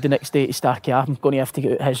I've said the next day to Starkey, I'm going to have to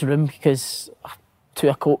get out his room because 2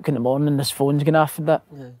 o'clock in the morning, his phone's going off and that.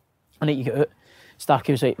 Yeah. I need to get out.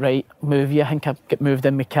 Starkey was like, right, move you. I think I get moved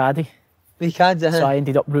in with Caddy. So I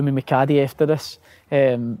ended up rooming with Caddy after this.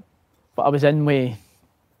 But I was in with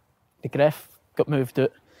the Griff, got moved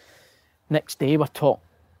out. Next day we're talking,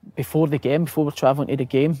 before we're travelling to the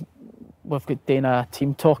game, we've got doing a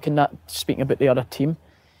team talk and that, speaking about the other team.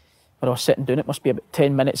 We're all sitting down, it must be about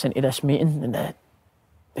 10 minutes into this meeting, and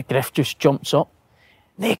the Griff just jumps up.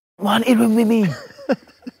 Nick, want to room with me?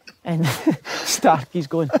 And Starkey's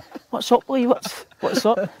going, what's up, Lee? What's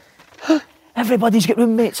up? Everybody's got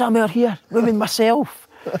roommates, I'm out here, rooming myself.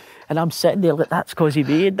 And I'm sitting there like, that's because he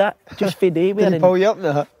made that, just for day. Did he pull you up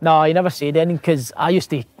now? No, he never said anything, because I used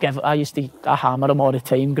to hammer him all the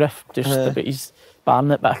time, Griff, just about his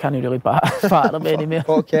barnet, but I can't really batter him anymore.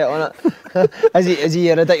 Okay, on it. Is he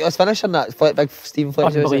a ridiculous finisher in that? Big Stephen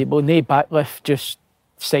Fletcher? Unbelievable, no backlift, just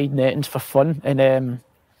side nettings for fun. And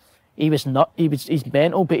he's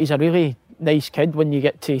mental, but he's a really nice kid when you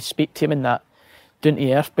get to speak to him and that, down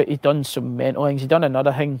to earth. But he's done some mental things. He's done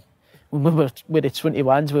another thing. When we were with the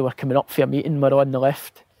 21s, we were coming up for a meeting, we're on the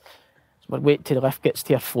lift. So we're waiting till the lift gets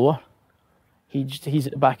to our floor. He's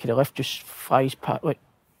at the back of the lift, just flies past, like,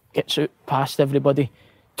 gets out past everybody,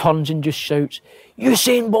 turns and just shouts,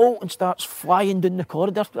 Usain Bolt, and starts flying down the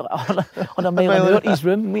corridor on a mile an hour to his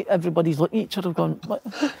room. Everybody's looking at each other going, what?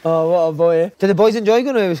 Oh, what a boy. Did the boys enjoy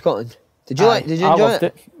going away with Scotland? Did you enjoy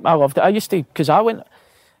it? I loved it. I used to, because if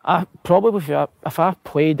I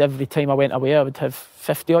played every time I went away, I would have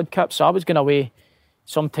 50 odd caps. So I was going away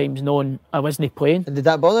sometimes knowing I wasn't playing. And did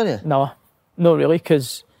that bother you? No, not really,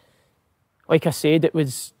 because like I said, it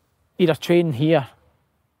was either training here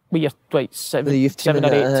with your like seven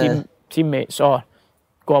or eight teammates, or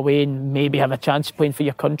go away and maybe have a chance of playing for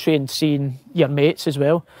your country and seeing your mates as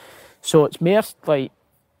well. So it's more like,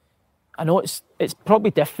 I know it's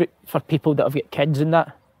probably different for people that have got kids and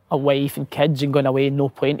that, a wife and kids, and going away and no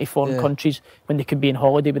playing to foreign countries when they could be on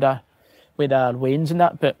holiday with their wains and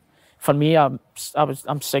that. But for me, I'm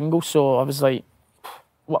single, so I was like,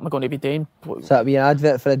 what am I going to be doing? So that'd be an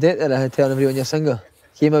advert for a date there, telling everyone you're single.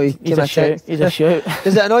 He's a shout.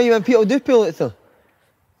 Does it annoy you when people do pull it though?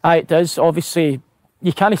 Aye, it does. Obviously,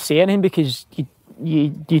 you can't say anything because you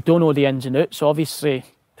don't know the ins and outs. So obviously,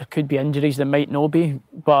 there could be injuries, there might not be.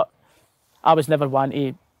 But I was never one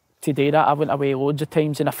to do that. I went away loads of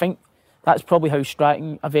times, and I think that's probably how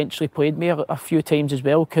Stratton eventually played me a few times as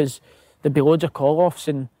well, because there'd be loads of call-offs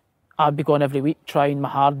and I'd be going every week trying my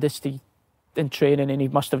hardest in training, and he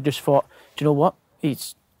must have just thought, do you know what, he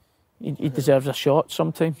deserves a shot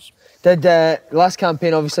sometimes. Did last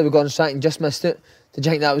campaign, obviously we got on Stratton, just missed it. Did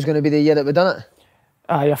you think that was going to be the year that we done it?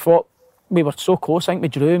 I thought we were so close. I think we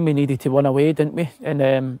drew and we needed to win away, didn't we?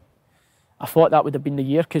 And I thought that would have been the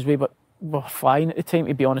year, because we were flying at the time,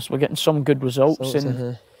 to be honest. We're getting some good results,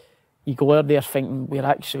 and you go out there thinking we're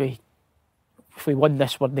actually, if we won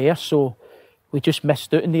this, we're there. So we just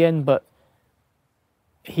missed out in the end. But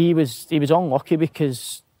he was unlucky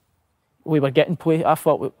because we were getting play. I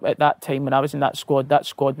thought at that time when I was in that squad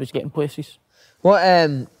was getting places. What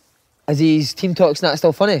is his team talks not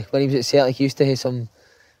still funny? When he was at Celtic, he used to have some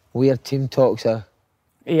weird team talks. Or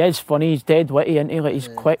he is funny. He's dead witty, isn't he? Like, he's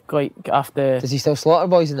quick. Like after. Does he still slaughter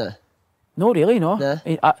boys in that? No, really, no.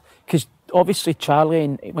 Because obviously Charlie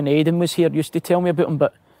and when Aidan was here used to tell me about him,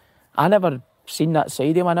 but I never seen that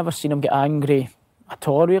side of him. I never seen him get angry at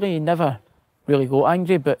all. Really, he never really got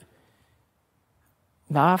angry. But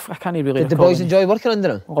nah, I can't really. Did the boys enjoy working under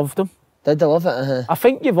him? Loved him. Did they love it? I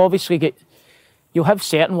think you'll have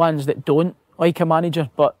certain ones that don't like a manager,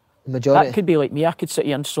 but the majority. That could be like me. I could sit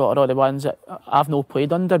here and sort all the ones that I've not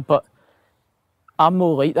played under, but I'm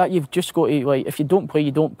not like that. You've just got to, like, if you don't play,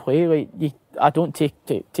 you don't play. Like, I don't take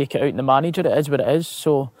it out on the manager. It is what it is.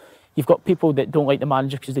 So you've got people that don't like the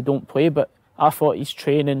manager because they don't play, but I thought his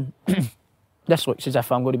training, this looks as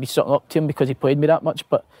if I'm going to be sitting up to him because he played me that much,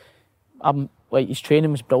 but his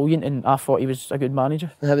training was brilliant, and I thought he was a good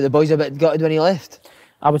manager. But the boys a bit gutted when he left?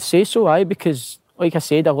 I would say so, aye, because like I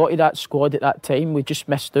said, a lot of that squad at that time, we just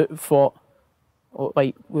missed out. Thought,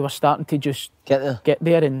 like, we were starting to just get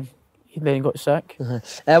there, and then he got sick.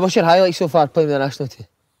 What's your highlight so far playing with the national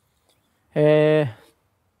team?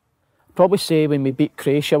 Probably say when we beat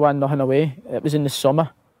Croatia 1-0 away. It was in the summer.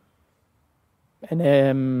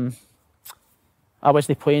 And I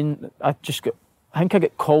wasn't playing. I think I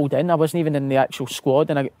got called in. I wasn't even in the actual squad,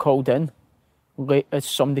 and I got called in late as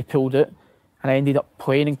somebody pulled it. And I ended up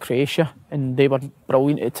playing in Croatia, and they were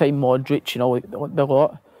brilliant at the time, Modric, the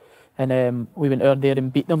lot. And we went out there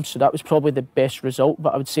and beat them, so that was probably the best result.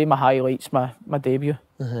 But I would say my highlight's my debut.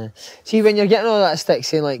 See, when you're getting all that stick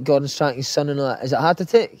saying like Gordon Strachan's son and all that, is it hard to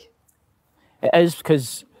take? It is,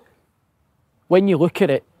 because when you look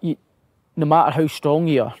at it, no matter how strong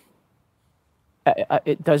you are,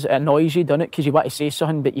 it annoys you, doesn't it? Because you want to say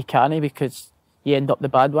something, but you can't, because you end up the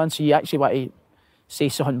bad one. So you actually want to say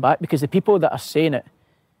something back, because the people that are saying it,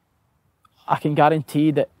 I can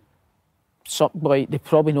guarantee that they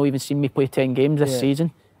probably not even seen me play 10 games this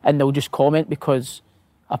season, and they'll just comment because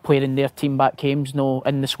a player in their team back home's no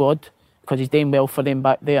in the squad because he's doing well for them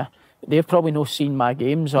back there. They've probably not seen my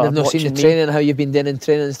games or they've not seen the training, how you've been doing in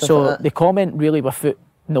training and stuff like that. So they comment really without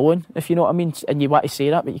knowing, if you know what I mean, and you want to say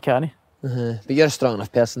that, but you can't. But you're a strong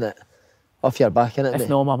enough person that off your back, innit? If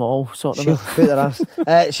not, I'm all sort of. Put their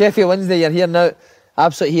ass. Sheffield Wednesday, you're here now.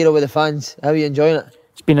 Absolute hero with the fans. How are you enjoying it?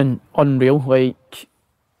 It's been unreal.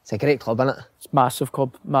 It's a great club, isn't it? It's a massive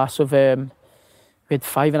club, massive. We had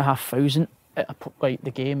 5,500 at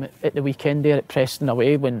the game at the weekend there at Preston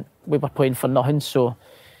away when we were playing for nothing. So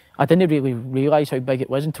I didn't really realise how big it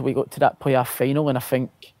was until we got to that playoff final, and I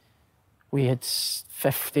think we had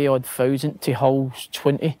 50-odd thousand to Hull's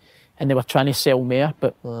 20, and they were trying to sell more,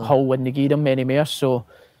 but Hull wouldn't give them many more. So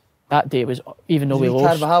that day was, even though we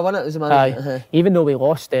lost, Carvajal, wasn't it? It was a man. Even though we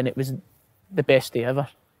lost, then it was the best day ever.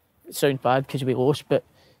 It sounds bad because we lost, but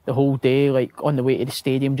the whole day, on the way to the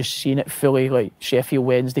stadium, just seeing it fully, Sheffield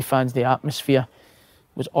Wednesday fans, the atmosphere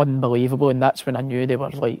was unbelievable, and that's when I knew they were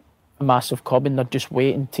a massive club, and they're just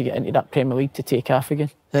waiting to get into that Premier League to take off again.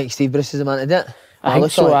 I think Steve Bruce is the man to do it. I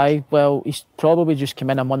think so. Well, he's probably just come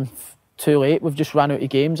in a month too late. We've just ran out of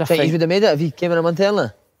games. I think he would have made it if he came in a month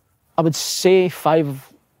earlier? I would say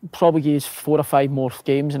 5, probably use 4 or 5 more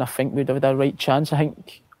games, and I think we'd have had a right chance. I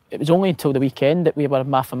think it was only until the weekend that we were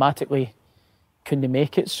mathematically couldn't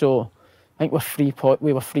make it. So I think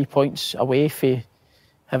we were 3 points away from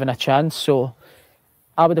having a chance. So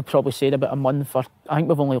I would have probably said about a month. I think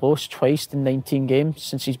we've only lost twice in 19 games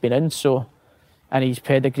since he's been in. So, and his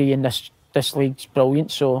pedigree in this league's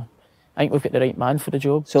brilliant. So I think we've got the right man for the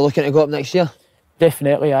job. So looking to go up next year?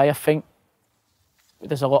 Definitely, I think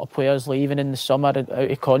there's a lot of players leaving in the summer out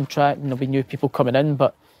of contract, and there'll be new people coming in.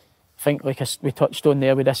 But I think, we touched on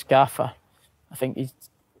there with this gaffer, I think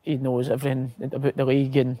he knows everything about the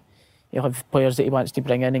league, and he'll have players that he wants to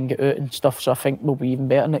bring in and get out and stuff. So I think we'll be even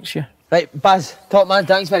better next year. Right, Baz, top man,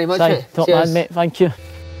 thanks very much. Mate. Top Cheers. man, mate, thank you.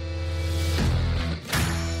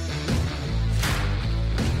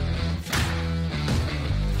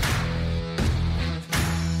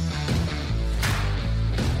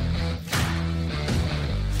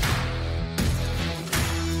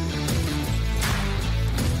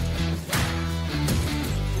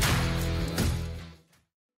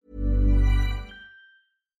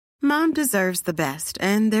 Mom deserves the best,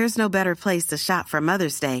 and there's no better place to shop for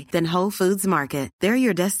Mother's Day than Whole Foods Market. They're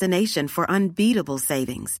your destination for unbeatable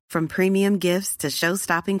savings, from premium gifts to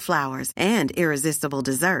show-stopping flowers and irresistible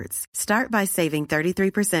desserts. Start by saving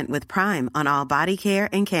 33% with Prime on all body care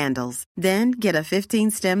and candles. Then get a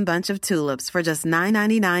 15-stem bunch of tulips for just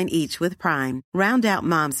 $9.99 each with Prime. Round out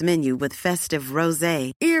Mom's menu with festive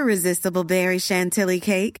rosé, irresistible berry chantilly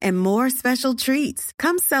cake, and more special treats.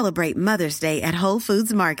 Come celebrate Mother's Day at Whole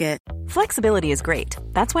Foods Market. Flexibility is great.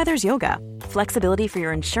 That's why there's yoga. Flexibility for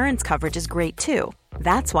your insurance coverage is great too.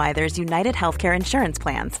 That's why there's United Healthcare Insurance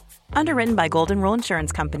Plans. Underwritten by Golden Rule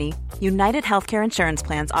Insurance Company, United Healthcare Insurance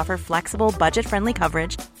Plans offer flexible, budget-friendly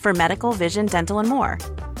coverage for medical, vision, dental, and more.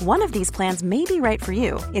 One of these plans may be right for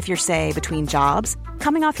you if you're, say, between jobs,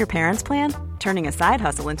 coming off your parents' plan, turning a side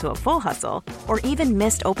hustle into a full hustle, or even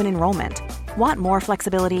missed open enrollment. Want more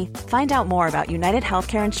flexibility? Find out more about United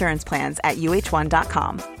Healthcare Insurance Plans at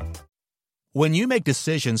uh1.com. When you make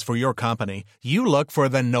decisions for your company, you look for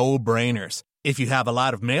the no-brainers. If you have a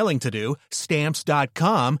lot of mailing to do,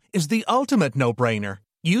 Stamps.com is the ultimate no-brainer.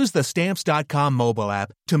 Use the Stamps.com mobile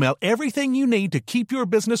app to mail everything you need to keep your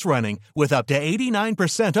business running with up to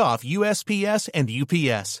 89% off USPS and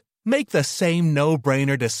UPS. Make the same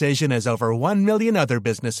no-brainer decision as over 1 million other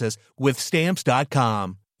businesses with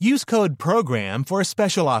Stamps.com. Use code PROGRAM for a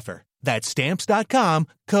special offer. That's Stamps.com,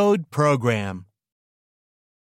 code PROGRAM.